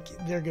them, like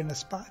they're gonna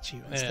spot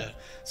you and stuff.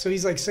 So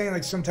he's like saying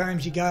like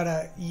sometimes you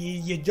gotta,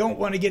 you don't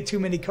want to get too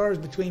many cars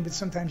between, but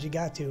sometimes you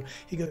got to.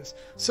 He goes,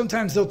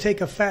 sometimes they'll take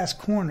a fast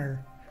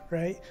corner,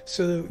 right?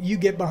 So you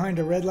get behind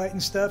a red light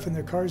and stuff, and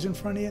their car's in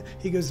front of you.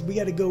 He goes, we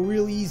got to go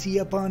real easy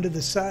up onto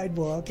the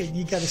sidewalk, and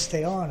you got to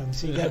stay on them.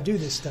 So you got to do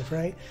this stuff,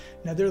 right?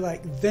 Now they're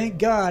like, thank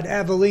God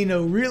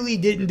Avellino really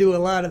didn't do a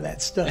lot of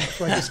that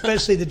stuff, like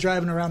especially the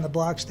driving around the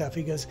block stuff.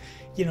 He goes,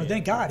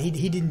 thank God he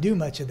didn't do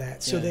much of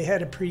that. So they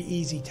had a pretty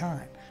easy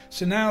time.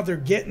 So now they're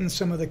getting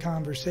some of the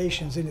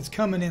conversations, and it's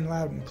coming in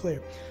loud and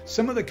clear.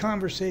 Some of the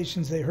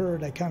conversations they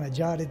heard, I kind of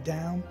jotted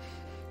down,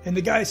 and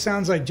the guy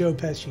sounds like Joe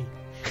Pesci.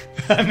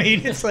 I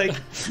mean, it's like,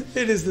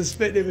 it is the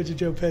spit image of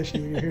Joe Pesci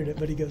when you heard it,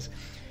 but he goes,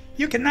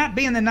 you cannot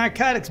be in the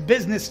narcotics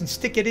business and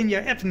stick it in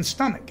your effing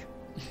stomach.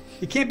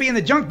 You can't be in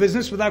the junk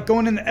business without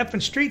going in the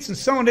effing streets and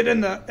sewing it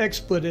in the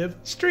expletive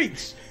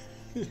streets.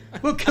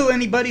 We'll kill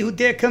anybody who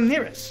dare come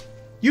near us.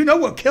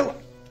 We'll kill them.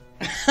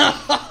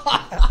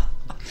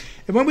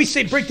 And when we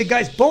say break the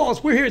guy's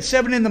balls, we're here at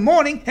 7 in the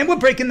morning and we're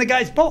breaking the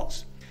guy's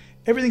balls.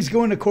 Everything's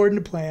going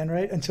according to plan,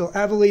 right? Until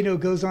Avellino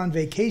goes on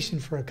vacation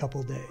for a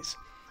couple days.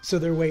 So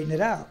they're waiting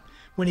it out.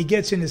 When he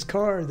gets in his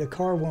car, the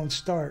car won't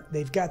start.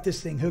 They've got this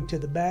thing hooked to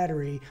the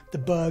battery. The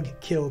bug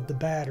killed the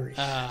battery.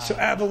 So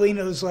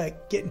Avellino's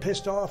like getting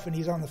pissed off, and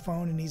he's on the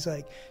phone, and he's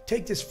like,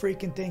 take this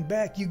freaking thing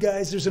back. You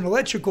guys, there's an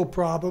electrical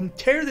problem.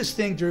 Tear this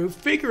thing through,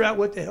 figure out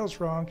what the hell's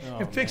wrong,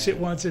 and fix it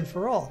once and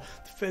for all.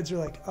 The feds are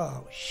like,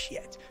 oh,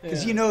 shit.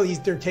 Because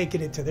they're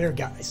taking it to their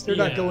guys. They're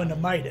not going to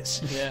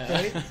Midas.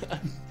 Right?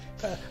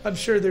 I'm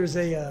sure there's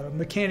a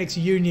mechanics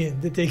union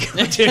that they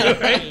go to,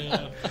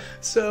 right?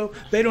 So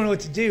they don't know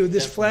what to do.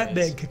 This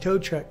flatbed tow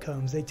truck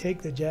comes. They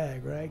take the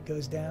Jag, right?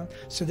 Goes down.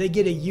 So they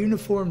get a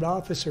uniformed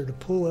officer to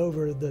pull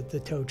over the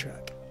tow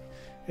truck.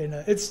 And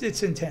it's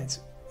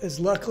intense.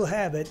 As luck will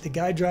have it, the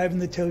guy driving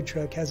the tow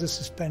truck has a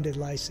suspended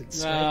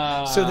license.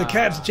 Right? So the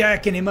cap's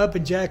jacking him up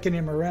and jacking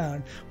him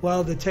around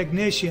while the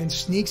technician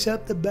sneaks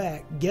up the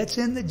back, gets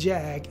in the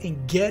Jag,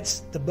 and gets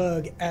the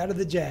bug out of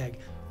the Jag.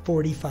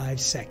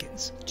 45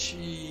 seconds.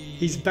 Jeez.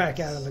 He's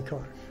back out of the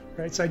car.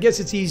 right? So I guess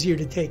it's easier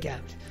to take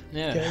out.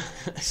 Yeah. Okay?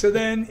 So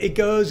then it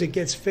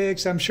gets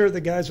fixed. I'm sure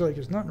the guys are like,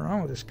 there's nothing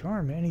wrong with this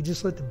car, man. He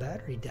just let the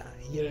battery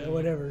die,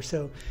 whatever.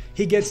 So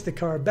he gets the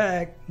car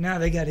back. Now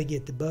they got to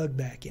get the bug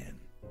back in.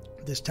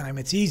 This time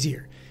it's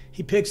easier.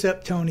 He picks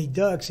up Tony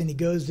Ducks and he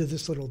goes to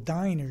this little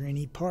diner and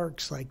he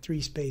parks like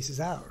 3 spaces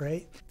out,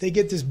 right? They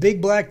get this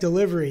big black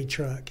delivery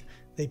truck.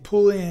 They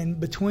pull in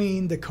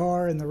between the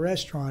car and the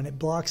restaurant. It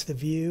blocks the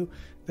view.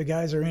 The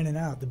guys are in and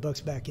out. The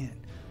Buck's back in.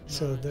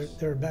 So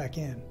they're back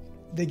in.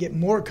 They get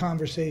more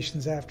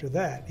conversations after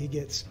that. He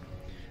gets,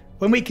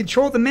 when we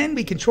control the men,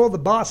 we control the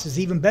bosses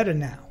even better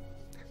now.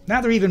 Now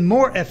they're even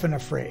more effing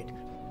afraid.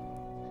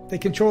 They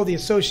control the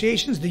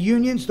associations, the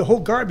unions, the whole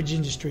garbage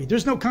industry.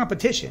 There's no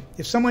competition.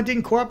 If someone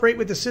didn't cooperate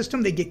with the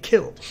system, they get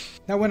killed.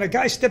 Now when a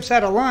guy steps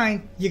out of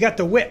line, you got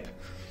the whip.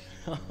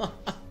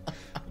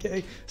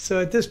 Okay,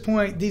 so at this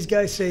point, these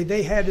guys say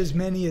they had as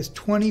many as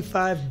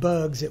 25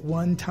 bugs at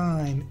one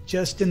time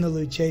just in the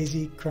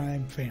Lucchese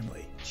crime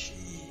family.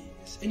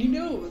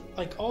 And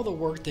like all the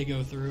work they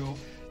go through,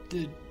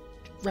 the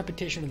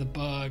repetition of the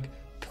bug,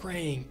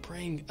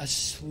 praying a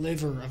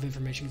sliver of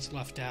information gets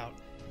left out.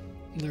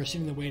 They're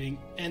sitting there waiting,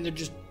 and they're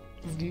just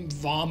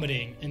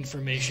vomiting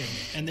information,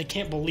 and they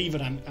can't believe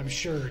it, I'm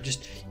sure,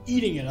 just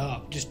eating it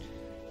up, just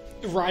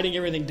writing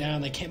everything down.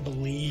 They can't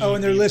believe. Oh,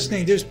 and they're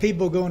listening. There's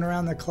people going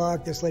around the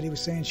clock. This lady was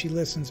saying she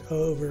listens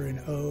over and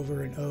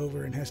over and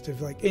over and has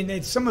to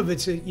and some of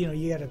it's,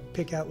 you got to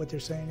pick out what they're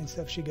saying and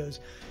stuff. She goes,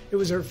 it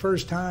was her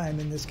first time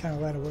in this kind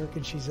of line of work,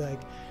 and she's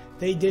like,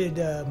 they did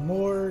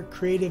more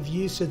creative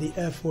use of the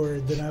F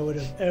word than I would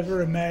have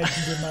ever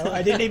imagined in my life.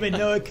 I didn't even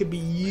know it could be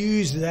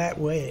used that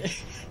way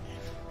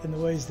in the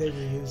ways they were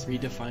using.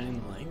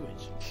 Redefining the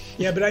language.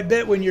 Yeah, but I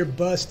bet when you're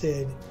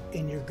busted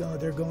and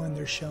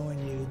they're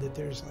showing you that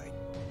there's like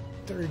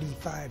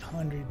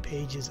 3,500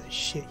 pages of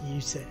shit you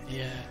said.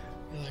 Yeah.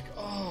 You're like,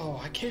 oh,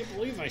 I can't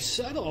believe I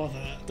said all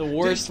that. The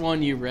worst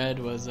one you read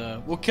was,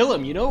 we'll kill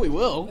him. We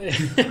will.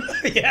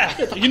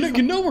 Yeah. You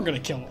know we're going to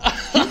kill him.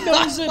 He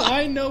knows it.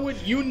 I know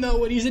it. You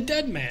know it. He's a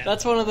dead man.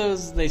 That's one of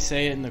those, they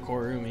say it in the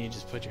courtroom and you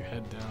just put your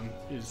head down.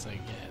 You're just like,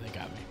 yeah, they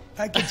got me.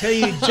 I can tell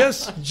you,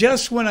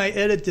 just when I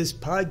edit this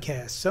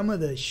podcast, some of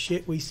the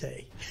shit we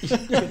say,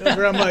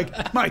 where I'm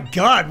like, my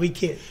God, we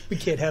can't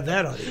have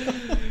that on here.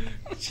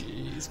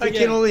 Jeez. I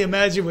can only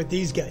imagine what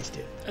these guys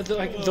did.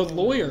 The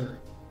lawyer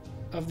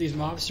of these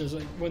mobsters,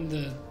 like when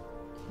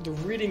they're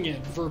reading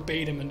it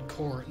verbatim in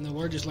court, and the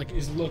lawyer just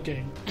is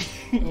looking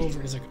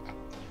over. He's like,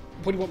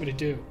 "What do you want me to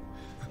do?"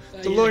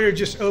 The lawyer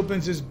just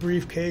opens his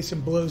briefcase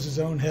and blows his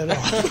own head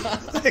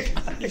off.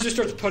 He just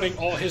starts putting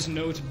all his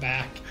notes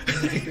back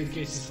in the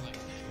briefcase. He's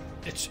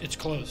like, "It's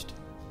closed.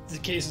 The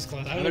case is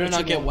closed. I don't better know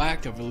not get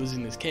whacked over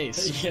losing this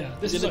case." Yeah,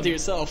 this is up to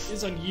yourself.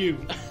 It's on you.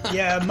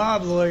 Yeah,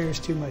 mob lawyer's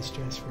too much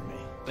stress for me.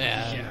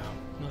 Yeah.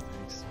 No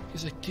thanks.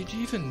 He's like, "Did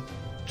you even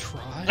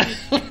try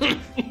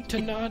to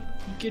not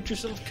get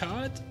yourself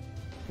caught?"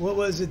 What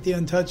was it, The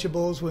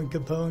Untouchables, when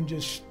Capone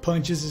just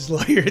punches his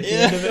lawyer at the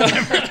end of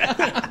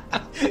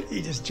it?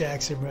 He just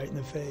jacks him right in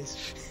the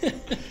face.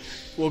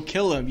 We'll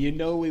kill him.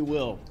 We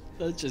will.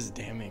 That's just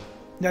damning.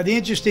 Now, the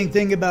interesting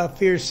thing about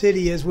Fear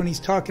City is when he's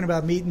talking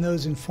about meeting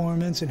those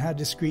informants and how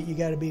discreet you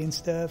got to be and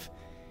stuff,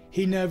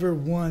 he never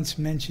once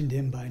mentioned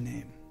him by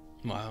name.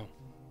 Wow.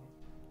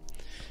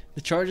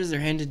 The charges are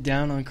handed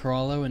down on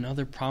Corallo and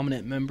other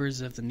prominent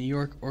members of the New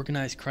York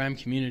organized crime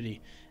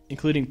community,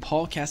 including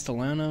Paul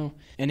Castellano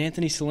and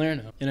Anthony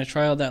Salerno, in a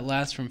trial that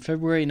lasts from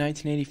February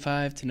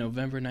 1985 to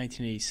November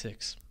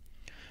 1986.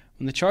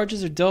 When the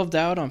charges are delved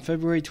out on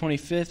February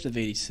 25th of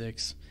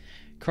 86,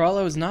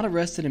 Corallo is not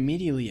arrested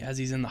immediately as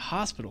he's in the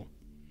hospital.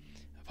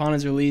 Upon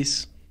his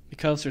release, the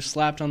cuffs are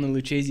slapped on the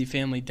Lucchese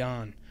family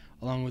Don,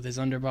 along with his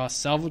underboss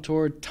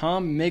Salvatore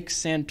Tom Mick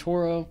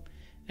Santoro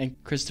and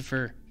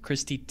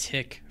Christy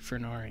Tick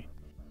Fernari.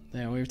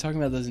 Yeah, we were talking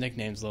about those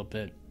nicknames a little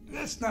bit.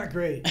 That's not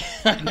great.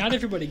 Not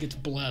everybody gets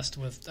blessed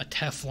with a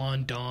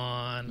Teflon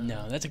Don.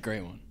 No, that's a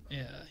great one.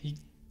 Yeah,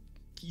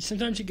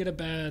 sometimes you get a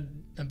bad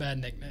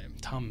nickname.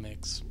 Tom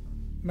Mix.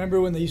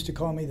 Remember when they used to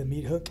call me the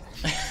meat hook?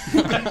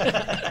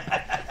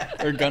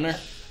 Or Gunner?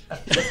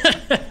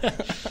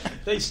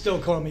 They still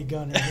call me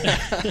Gunner.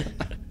 Yeah.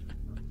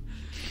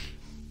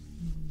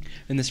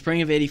 In the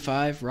spring of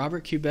 85,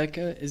 Robert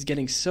Kubecka is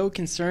getting so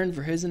concerned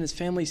for his and his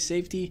family's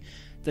safety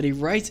that he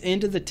writes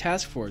into the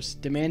task force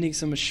demanding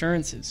some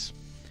assurances.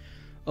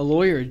 A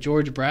lawyer,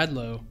 George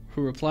Bradlow,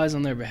 who replies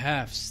on their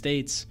behalf,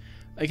 states,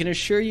 "I can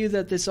assure you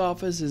that this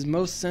office is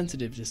most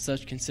sensitive to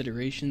such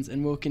considerations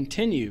and will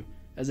continue,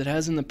 as it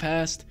has in the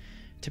past,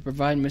 to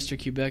provide Mr.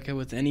 Kubecka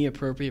with any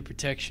appropriate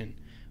protection,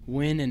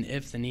 when and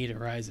if the need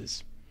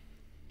arises."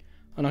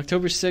 On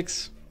October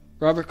 6th,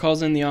 Robert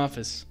calls in the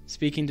office,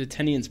 speaking to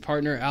Tenian's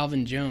partner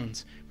Alvin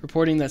Jones,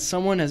 reporting that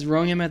someone has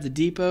rung him at the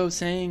depot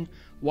saying,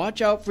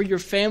 "Watch out for your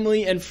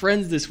family and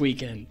friends this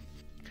weekend."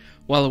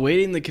 While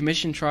awaiting the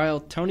commission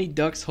trial, Tony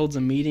Ducks holds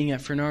a meeting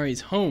at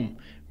Fernari's home,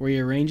 where he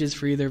arranges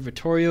for either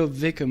Vittorio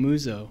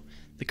Vicamuzzo,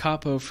 the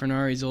capo of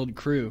Fernari's old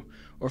crew,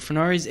 or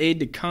Fernari's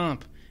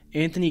aide-de-camp,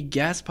 Anthony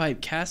Gaspipe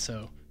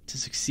Casso, to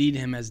succeed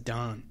him as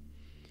Don.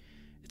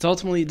 It's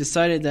ultimately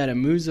decided that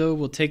Amuzo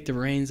will take the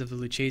reins of the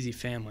Lucchese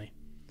family.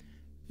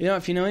 You know,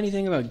 if you know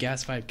anything about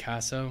gas-fired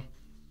Casso,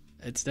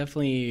 it's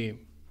definitely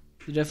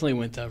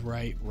went the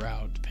right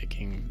route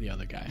picking the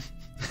other guy.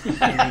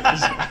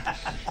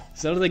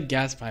 So the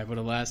gas pipe would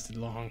have lasted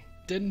long.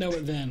 Didn't know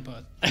it then,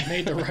 but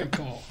made the right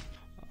call.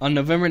 On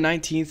November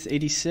 19th,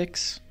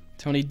 86,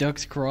 Tony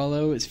Ducks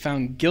Corallo is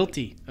found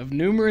guilty of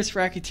numerous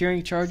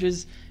racketeering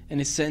charges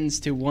and is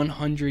sentenced to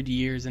 100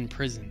 years in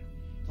prison,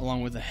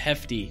 along with a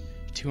hefty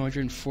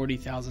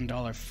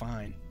 $240,000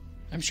 fine.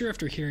 I'm sure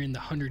after hearing the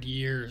 100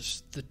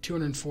 years, the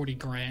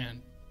 $240,000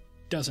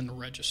 doesn't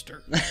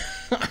register.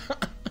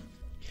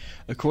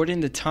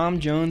 According to Tom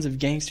Jones of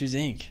Gangsters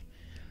Inc.,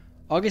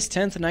 August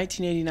 10th,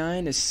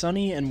 1989 is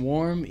sunny and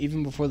warm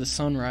even before the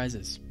sun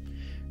rises.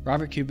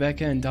 Robert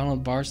Kubeka and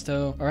Donald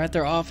Barstow are at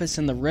their office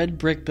in the red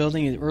brick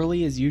building as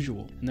early as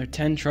usual, and their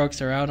 10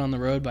 trucks are out on the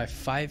road by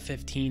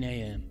 5:15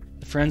 a.m.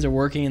 The friends are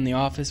working in the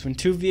office when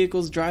 2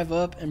 vehicles drive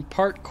up and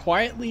park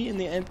quietly in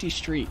the empty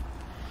street.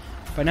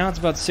 By now it's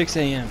about 6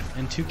 a.m.,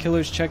 and 2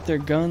 killers check their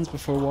guns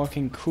before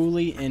walking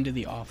coolly into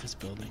the office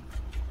building.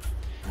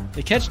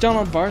 They catch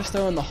Donald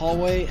Barstow in the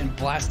hallway and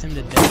blast him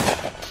to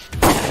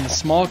death. In the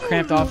small,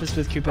 cramped office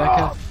with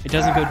Kubeka, it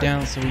doesn't go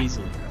down so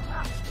easily.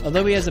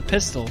 Although he has a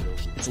pistol,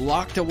 it's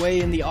locked away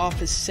in the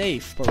office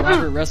safe, but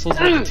Robert wrestles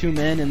with the 2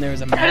 men and there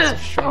is a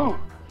massive struggle.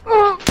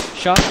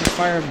 Shots are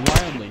fired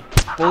wildly,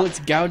 bullets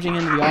gouging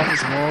into the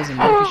office walls and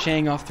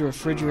ricocheting off the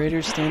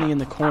refrigerator standing in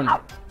the corner.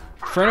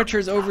 Furniture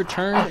is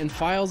overturned and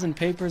files and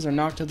papers are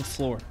knocked to the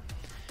floor.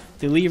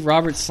 They leave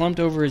Robert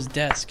slumped over his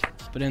desk,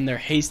 but in their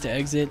haste to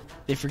exit,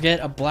 they forget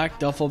a black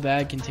duffel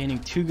bag containing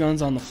 2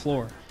 guns on the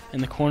floor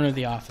in the corner of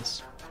the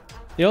office.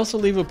 They also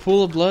leave a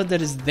pool of blood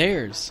that is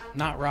theirs,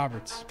 not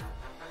Robert's.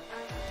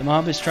 The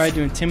mob has tried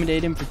to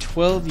intimidate him for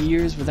 12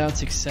 years without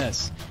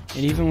success,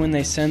 and even when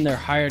they send their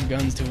hired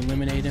guns to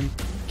eliminate him,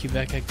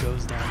 Kubeka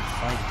goes down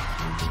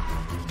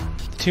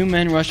fighting. The 2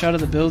 men rush out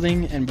of the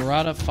building, and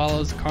Barada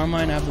follows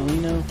Carmine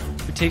Avellino,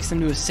 who takes them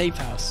to a safe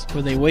house,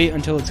 where they wait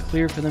until it's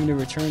clear for them to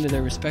return to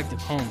their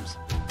respective homes,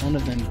 one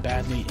of them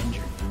badly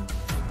injured.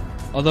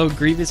 Although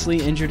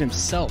grievously injured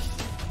himself,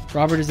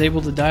 Robert is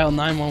able to dial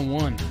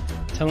 911,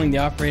 telling the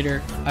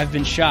operator, "I've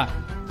been shot.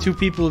 2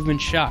 people have been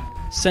shot.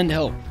 Send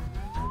help."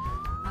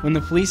 When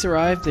the police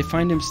arrive, they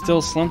find him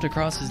still slumped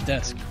across his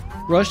desk.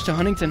 Rushed to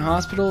Huntington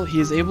Hospital,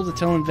 he is able to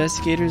tell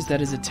investigators that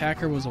his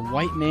attacker was a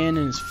white man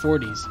in his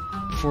 40s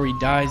before he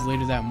dies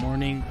later that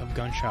morning of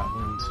gunshot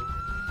wounds.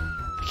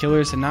 The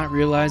killers had not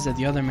realized that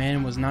the other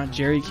man was not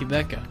Jerry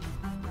Kubeka.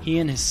 He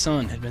and his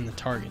son had been the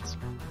targets.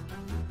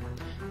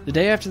 The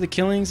day after the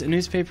killings, a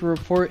newspaper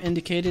report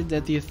indicated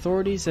that the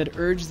authorities had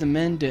urged the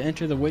men to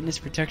enter the witness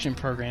protection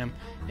program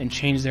and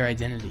change their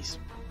identities.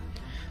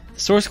 The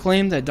source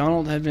claimed that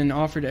Donald had been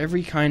offered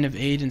every kind of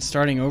aid in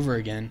starting over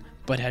again,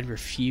 but had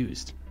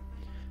refused.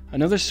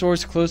 Another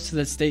source close to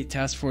the state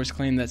task force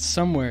claimed that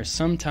somewhere,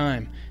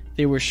 sometime,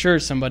 they were sure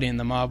somebody in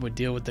the mob would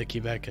deal with the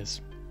Kubekas.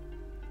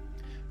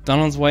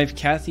 Donald's wife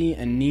Kathy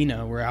and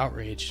Nina were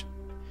outraged.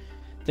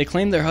 They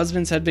claimed their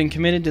husbands had been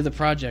committed to the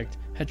project,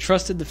 had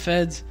trusted the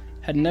feds,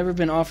 had never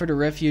been offered a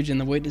refuge in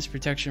the witness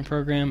protection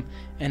program,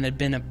 and had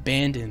been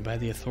abandoned by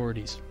the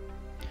authorities.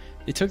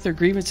 They took their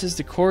grievances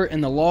to court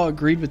and the law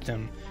agreed with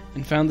them,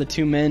 and found the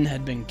 2 men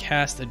had been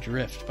cast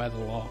adrift by the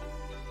law.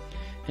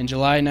 In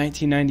July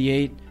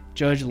 1998,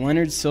 Judge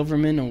Leonard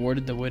Silverman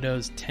awarded the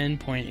widows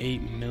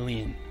 $10.8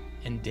 million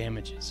in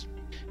damages.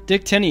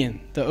 Dick Tenian,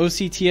 the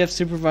OCTF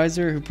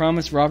supervisor who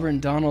promised Robert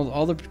and Donald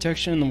all the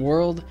protection in the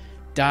world,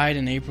 died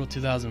in April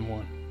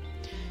 2001.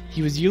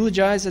 He was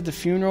eulogized at the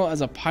funeral as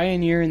a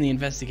pioneer in the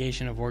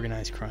investigation of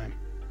organized crime.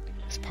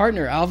 His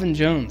partner, Alvin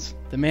Jones,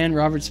 the man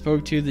Robert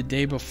spoke to the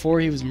day before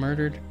he was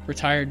murdered,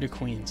 retired to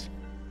Queens.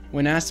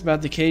 When asked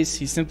about the case,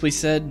 he simply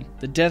said,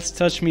 "The deaths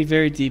touched me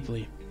very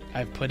deeply.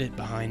 I've put it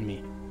behind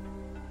me."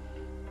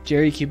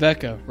 Jerry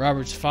Kubeka,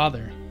 Robert's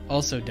father,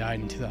 also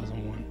died in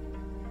 2001.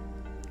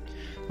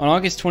 On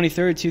August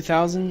 23,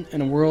 2000,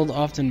 in a world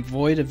often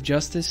void of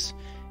justice,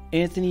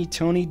 Anthony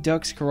Tony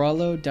Ducks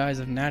Corallo dies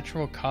of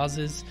natural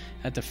causes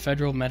at the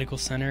Federal Medical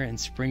Center in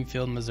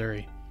Springfield,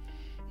 Missouri,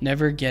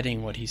 never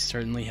getting what he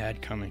certainly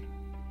had coming.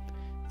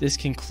 This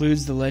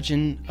concludes the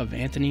legend of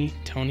Anthony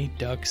Tony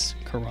Ducks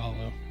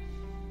Corallo.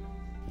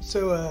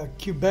 So,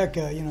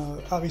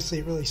 Kubeka, obviously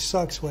it really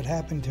sucks what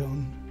happened to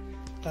him.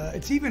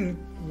 It's even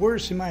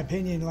worse, in my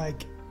opinion,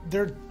 like,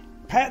 they're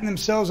patting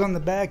themselves on the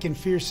back in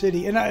Fear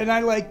City. And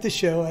I like the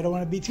show. I don't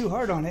want to be too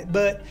hard on it.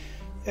 But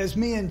as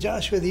me and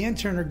Joshua, the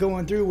intern, are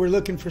going through, we're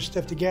looking for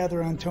stuff to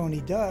gather on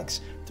Tony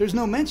Ducks. There's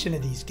no mention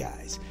of these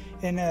guys.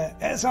 And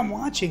as I'm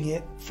watching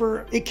it,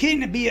 it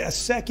can't be a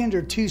second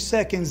or 2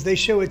 seconds, they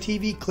show a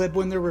TV clip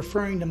when they're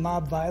referring to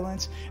mob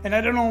violence. And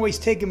I don't always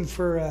take them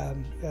for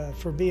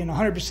being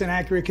 100%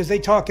 accurate, because they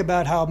talk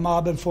about how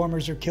mob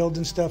informers are killed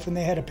and stuff, and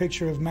they had a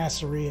picture of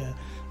Masseria.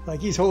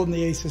 Like, he's holding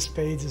the ace of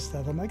spades and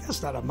stuff. I'm like,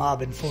 that's not a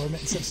mob informant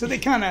and stuff. So they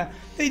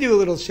do a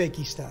little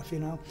shaky stuff,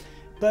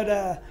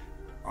 But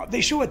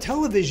they show a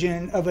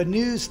television of a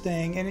news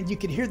thing, and you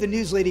could hear the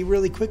news lady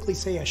really quickly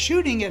say a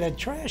shooting at a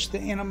trash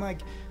thing, and I'm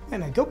like,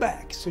 man, go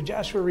back. So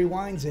Joshua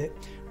rewinds it.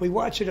 We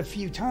watch it a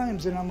few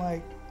times, and I'm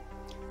like,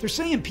 they're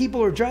saying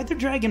people are they're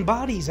dragging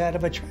bodies out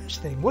of a trash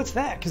thing. What's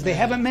that? Because they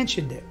haven't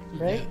mentioned it,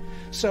 right? Yeah.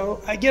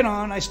 So I get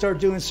on, I start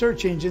doing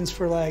search engines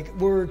for like,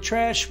 were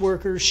trash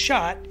workers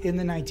shot in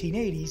the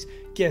 1980s?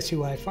 Guess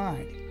who I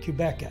find?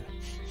 Quebeca,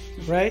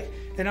 right?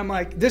 And I'm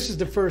like, this is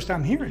the first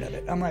I'm hearing of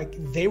it. I'm like,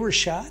 they were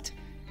shot?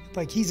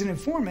 Like, he's an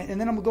informant.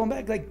 And then I'm going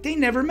back, like, they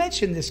never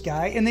mentioned this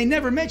guy, and they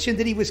never mentioned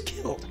that he was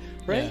killed,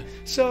 right? Yeah.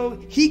 So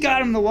he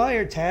got him the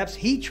wiretaps,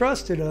 he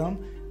trusted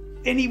him,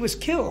 and he was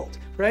killed,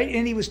 right?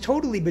 And he was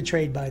totally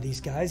betrayed by these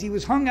guys. He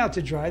was hung out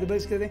to dry.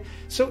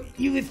 So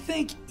you would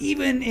think,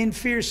 even in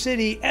Fear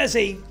City, as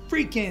a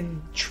freaking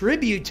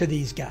tribute to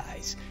these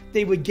guys,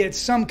 they would get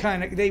some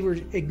kind of, they were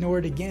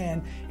ignored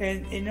again.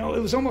 And, you know, it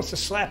was almost a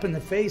slap in the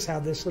face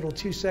how this little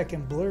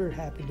 2-second blur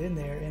happened in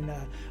there. And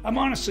I'm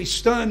honestly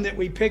stunned that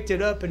we picked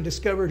it up and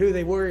discovered who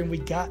they were and we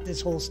got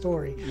this whole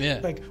story.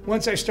 Yeah. Like,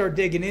 once I start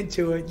digging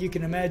into it, you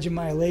can imagine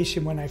my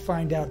elation when I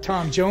find out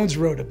Tom Jones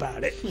wrote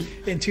about it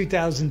in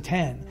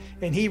 2010.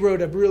 And he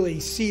wrote a really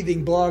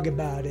seething blog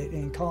about it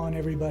and calling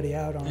everybody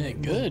out on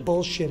what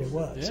bullshit it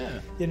was.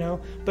 Yeah. You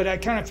know? But I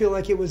kind of feel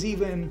like it was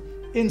even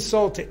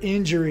insult to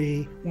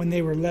injury when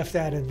they were left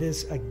out of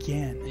this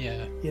again.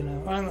 Yeah. You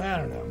know, I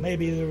don't know.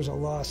 Maybe there was a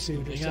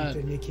lawsuit or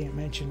something. You can't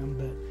mention them,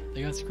 but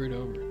they got screwed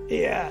over.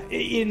 Yeah,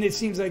 and it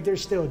seems like they're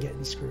still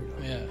getting screwed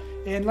over. Yeah.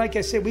 And like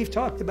I said, we've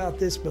talked about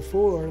this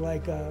before.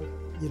 Like,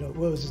 you know,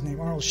 what was his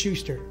name? Arnold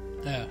Schuster.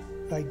 Yeah.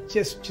 Like,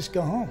 just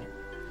go home.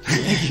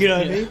 You know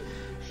what I mean?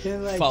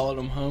 And like, followed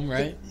him home,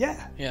 right?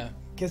 Yeah. Yeah.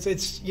 Because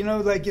it's, you know,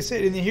 like you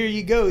said, and here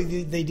you go.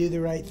 They do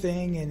the right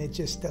thing, and it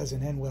just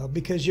doesn't end well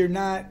because you're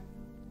not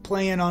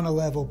playing on a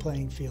level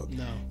playing field.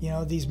 No. You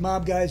know, these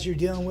mob guys you're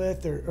dealing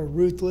with are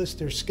ruthless,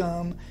 they're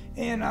scum,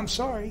 and I'm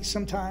sorry,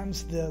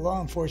 sometimes the law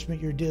enforcement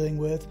you're dealing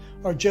with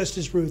are just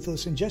as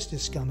ruthless and just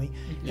as scummy.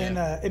 Yeah.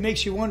 And it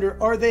makes you wonder,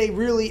 are they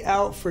really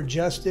out for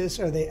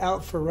justice? Are they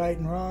out for right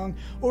and wrong?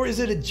 Or is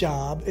it a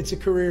job, it's a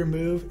career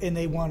move, and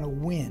they want to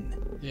win?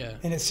 Yeah.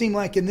 And it seemed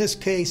like in this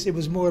case, it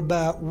was more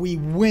about we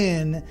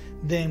win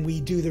than we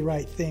do the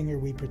right thing or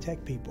we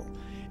protect people.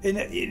 And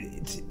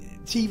it's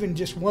even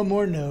just one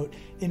more note.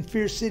 In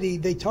Fear City,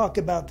 they talk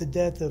about the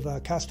death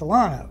of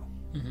Castellano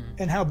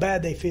and how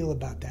bad they feel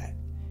about that.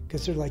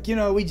 Because they're like, you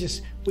know,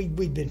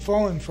 we've been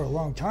following for a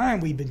long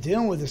time. We've been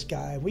dealing with this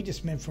guy. We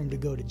just meant for him to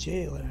go to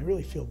jail. And I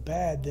really feel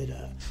bad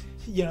that,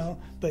 you know,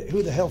 but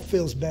who the hell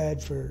feels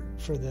bad for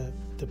the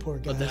poor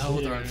guy? What the hell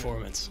with our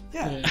informants?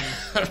 Yeah.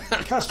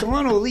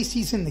 Castellano, at least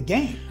he's in the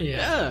game.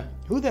 Yeah.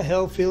 Who the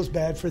hell feels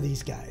bad for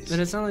these guys?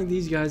 And it's not like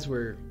these guys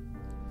were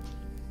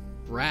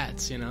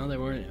rats, you know, they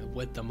weren't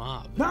with the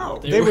mob. No,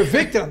 they were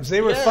victims. They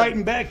were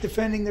fighting back,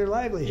 defending their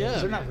livelihoods. Yeah.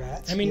 They're not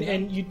rats. I mean,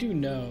 and you do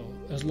know,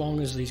 as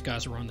long as these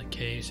guys were on the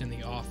case in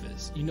the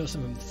office, you know,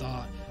 some of them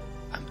thought,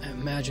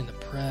 imagine the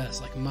press,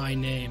 like my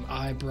name,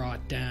 I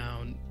brought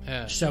down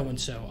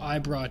so-and-so. I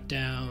brought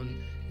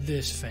down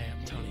this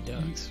family. Tony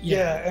Ducks.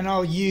 Yeah, and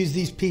I'll use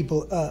these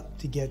people up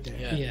to get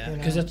there. Yeah,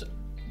 because that's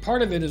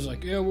part of it is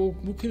like, yeah, we'll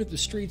clean up the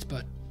streets,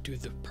 but do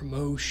the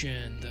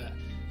promotion,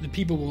 the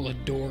people will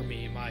adore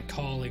me. My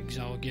colleagues,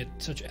 I'll get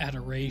such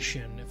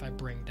adoration if I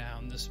bring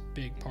down this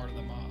big part of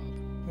the mob.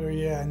 Or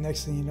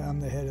next thing you know, I'm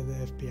the head of the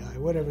FBI.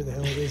 Whatever the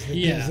hell it is that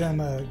gives them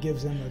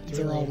a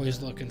thrill. They're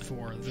always looking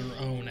for their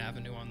own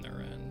avenue on their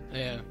end.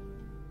 Yeah.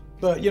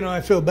 But, you know, I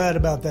feel bad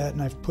about that,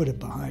 and I've put it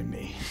behind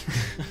me.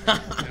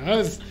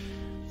 I've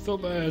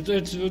felt bad.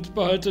 It's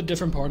a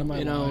different part of my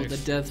life. You know, the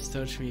deaths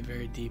touch me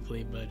very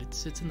deeply, but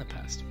it's in the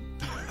past.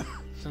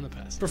 It's in the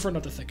past. Prefer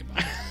not to think about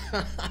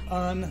it.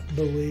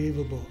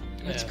 Unbelievable.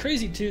 It's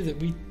crazy too that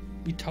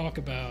we talk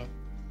about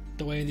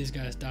the way these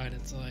guys died.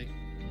 It's like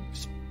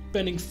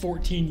spending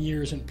 14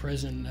 years in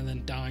prison and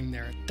then dying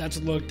there.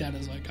 That's looked at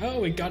as like,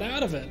 oh, he got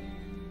out of it.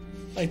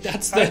 Like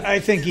that's I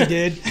think he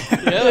did.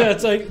 Yeah,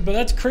 it's like, but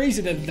that's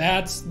crazy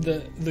that's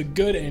the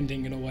good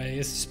ending in a way,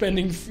 is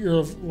spending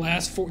your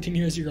last 14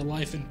 years of your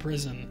life in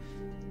prison.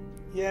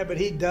 Yeah, but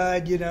he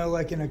died, you know,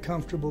 like in a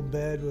comfortable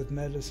bed with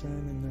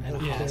medicine and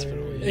the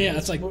hospital. Yeah,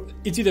 it's like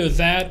it's either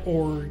that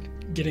or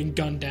getting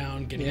gunned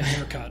down, getting a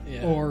haircut,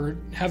 or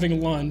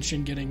having lunch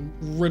and getting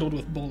riddled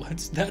with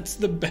bullets. That's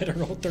the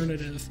better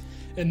alternative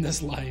in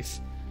this life.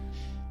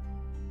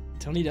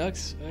 Tony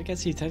Ducks, I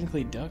guess he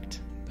technically ducked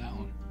that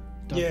one.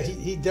 Yeah,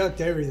 he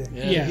ducked everything.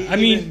 Yeah,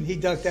 he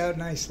ducked out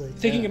nicely.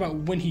 Thinking about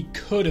when he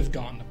could have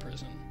gone to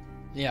prison.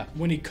 Yeah.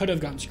 When he could have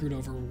gotten screwed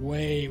over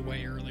way,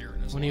 way earlier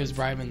in his life. When he was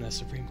bribing the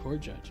Supreme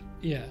Court judge.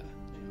 Yeah.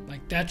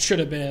 Like, that should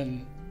have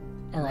been,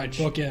 all right,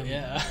 book him.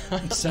 Yeah.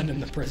 And send him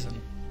to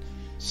prison.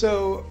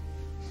 So,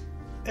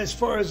 as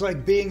far as,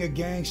 like, being a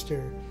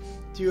gangster,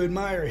 do you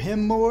admire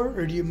him more,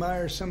 or do you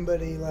admire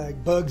somebody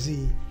like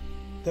Bugsy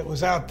that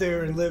was out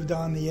there and lived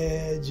on the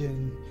edge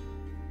and,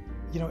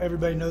 you know,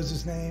 everybody knows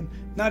his name?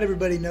 Not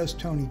everybody knows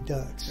Tony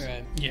Ducks.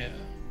 Right. Yeah.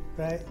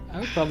 Right? I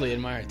would probably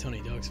admire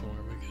Tony Ducks more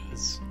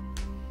because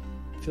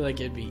I feel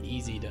like it'd be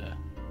easy to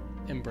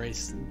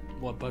embrace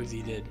what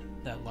Bugsy did,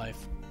 that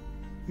life.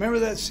 Remember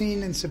that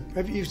scene in...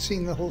 Have you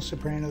seen the whole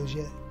Sopranos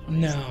yet?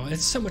 No,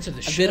 it's so much of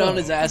the show. I've been on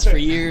his ass for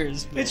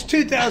years. It's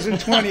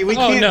 2020. We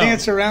can't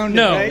dance around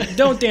it, right? No,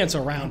 don't dance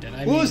around it.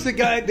 What was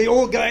the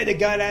old guy that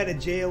got out of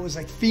jail? Was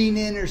like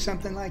Feenan or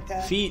something like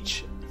that?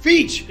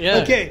 Feech. Yeah.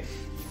 Okay.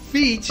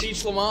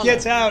 Feech Lamana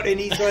gets out and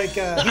he's like,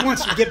 he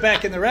wants to get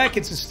back in the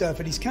rackets and stuff,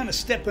 and he's kind of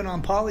stepping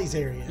on Polly's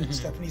area and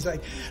stuff, and he's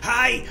like,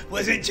 I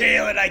was in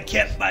jail and I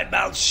kept my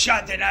mouth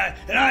shut, and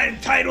it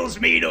entitles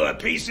me to a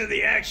piece of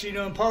the action, you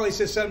know. And Polly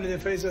says something to the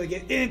face like,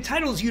 it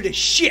entitles you to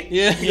shit.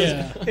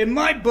 Yeah. In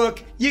my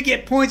book, you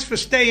get points for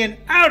staying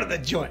out of the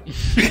joint.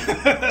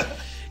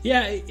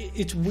 Yeah,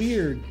 it's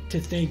weird to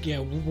think,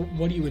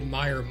 what do you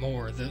admire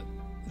more?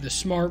 The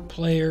smart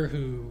player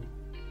who,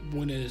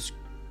 when his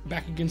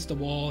back against the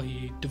wall,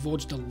 he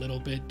divulged a little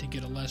bit to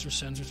get a lesser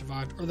sentence or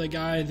survived, or the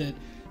guy that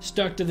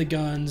stuck to the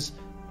guns,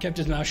 kept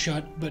his mouth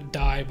shut, but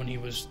died when he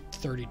was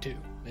 32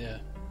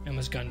 and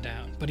was gunned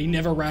down. But he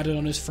never ratted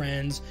on his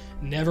friends,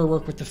 never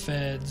worked with the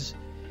feds.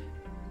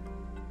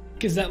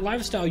 Because that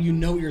lifestyle,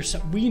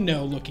 we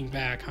know, looking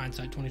back,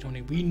 hindsight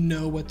 2020, we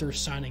know what they're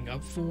signing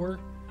up for.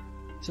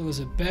 So is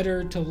it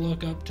better to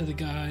look up to the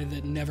guy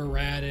that never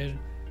ratted,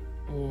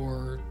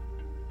 or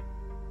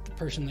the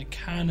person that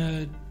kind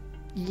of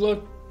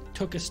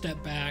took a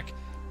step back,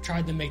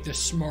 tried to make the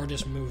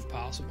smartest move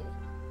possible?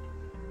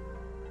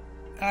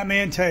 I'm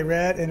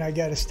anti-rat, and I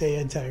got to stay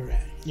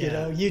anti-rat. You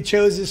know, you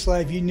chose this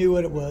life. You knew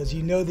what it was.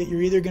 You know that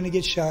you're either going to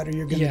get shot or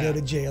you're going to go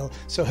to jail.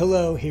 So,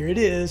 hello, here it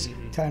is.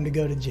 Time to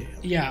go to jail.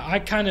 Yeah, I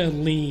kind of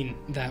lean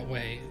that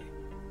way.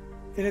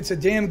 And it's a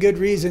damn good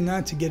reason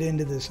not to get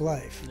into this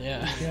life.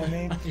 Yeah. You know what I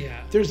mean?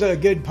 Yeah. There's a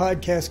good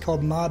podcast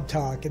called Mob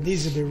Talk, and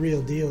these are the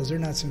real deals. They're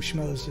not some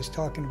schmoes just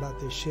talking about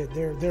this shit.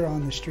 They're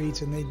on the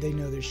streets, and they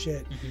know their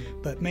shit.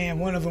 Mm-hmm. But, man,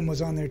 one of them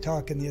was on there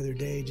talking the other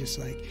day, just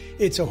like,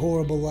 it's a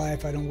horrible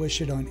life. I don't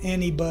wish it on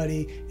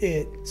anybody.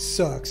 It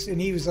sucks. And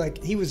he was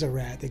like, he was a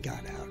rat that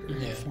got out, or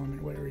a foreman,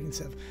 or whatever, and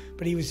stuff.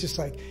 But he was just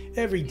like,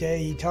 every day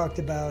he talked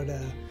about...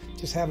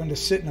 just having to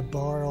sit in a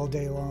bar all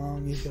day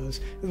long. He goes,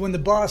 when the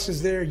boss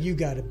is there, you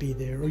got to be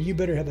there, or you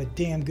better have a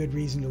damn good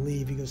reason to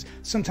leave. He goes,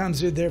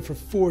 sometimes they're there for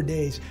 4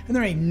 days, and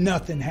there ain't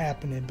nothing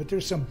happening, but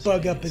there's some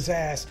bug up his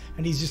ass,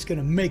 and he's just going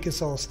to make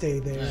us all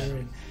stay there.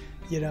 And,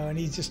 you know, and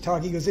he's just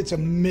talking. He goes, it's a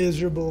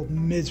miserable,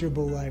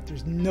 miserable life.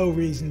 There's no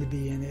reason to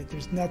be in it.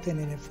 There's nothing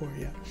in it for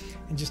you.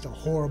 And just a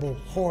horrible,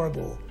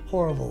 horrible,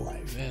 horrible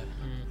life. Yeah.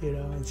 You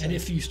know, and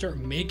if you start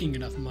making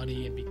enough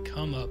money and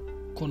become a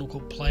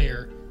quote-unquote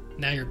player,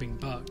 now you're being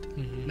bugged.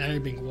 Mm-hmm. Now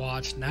you're being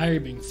watched. Now you're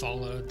being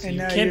followed. So and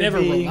you now can't you're ever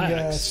being,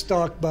 relax.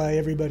 Stalked by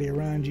everybody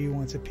around you who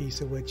wants a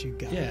piece of what you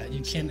got. Yeah,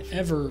 you can't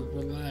ever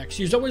relax.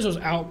 There's always those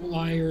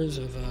outliers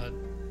of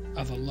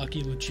a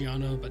Lucky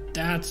Luciano, but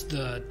that's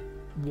the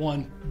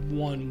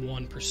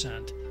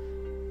 1%.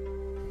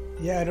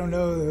 Yeah, I don't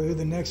know who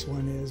the next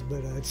one is,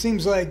 but it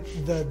seems like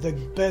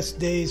the best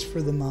days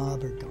for the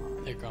mob are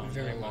gone. They're gone.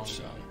 Very much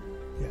so.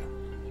 Yeah.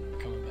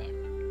 Coming back.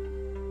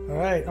 All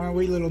right, aren't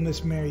we, little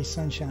Miss Mary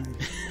Sunshine?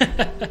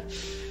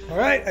 All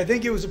right, I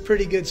think it was a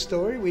pretty good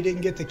story. We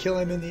didn't get to kill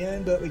him in the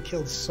end, but we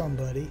killed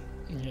somebody.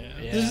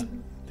 Yeah.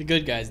 The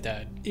good guys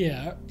died.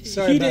 Yeah.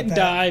 Sorry he about didn't that.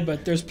 die,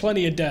 but there's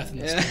plenty of death in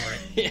the story.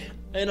 Yeah.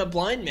 And a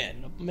blind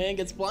man. A man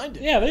gets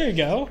blinded. Yeah, there you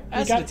go.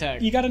 Acid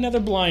attack. You got another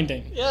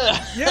blinding.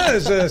 Yeah. Yeah,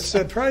 there's a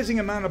surprising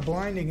amount of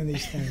blinding in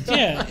these things.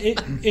 Yeah.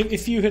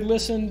 If you had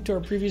listened to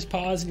our previous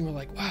pods and you were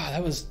like, wow,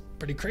 that was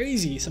pretty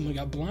crazy. Someone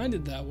got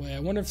blinded that way. I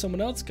wonder if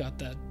someone else got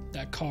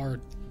that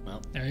card.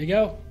 Well, there you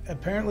go.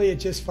 Apparently, it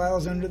just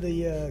files under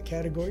the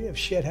category of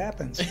shit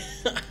happens.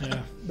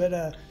 Yeah.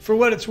 But for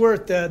what it's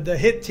worth, the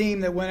hit team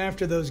that went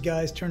after those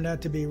guys turned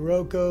out to be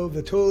Rocco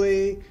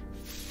Vitulli,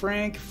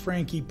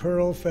 Frankie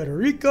Pearl,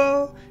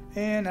 Federico,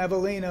 and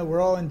Avelina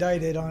were all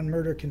indicted on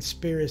murder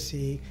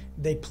conspiracy.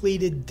 They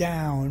pleaded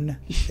down.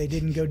 They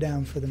didn't go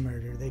down for the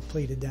murder. They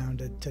pleaded down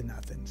to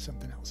nothing,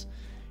 something else.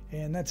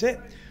 And that's it.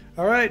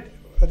 All right.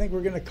 I think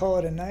we're going to call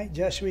it a night.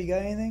 Joshua, you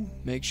got anything?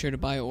 Make sure to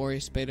buy Ori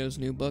Spato's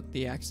new book,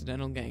 The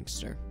Accidental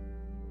Gangster.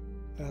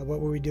 What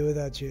would we do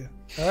without you?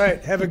 All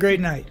right. Have a great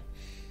night.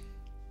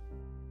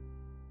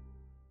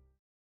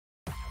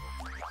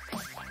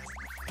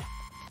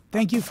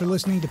 Thank you for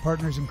listening to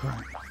Partners in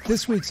Crime.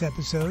 This week's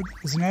episode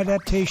is an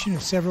adaptation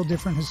of several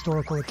different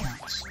historical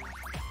accounts.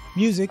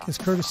 Music is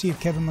courtesy of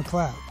Kevin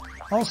MacLeod.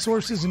 All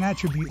sources and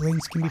attribute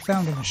links can be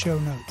found in the show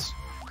notes.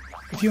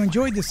 If you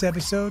enjoyed this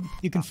episode,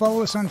 you can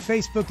follow us on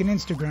Facebook and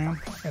Instagram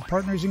at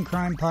Partners in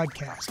Crime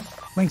Podcast.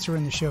 Links are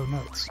in the show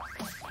notes.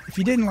 If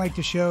you didn't like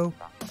the show,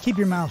 keep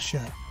your mouth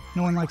shut.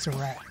 No one likes a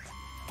rat.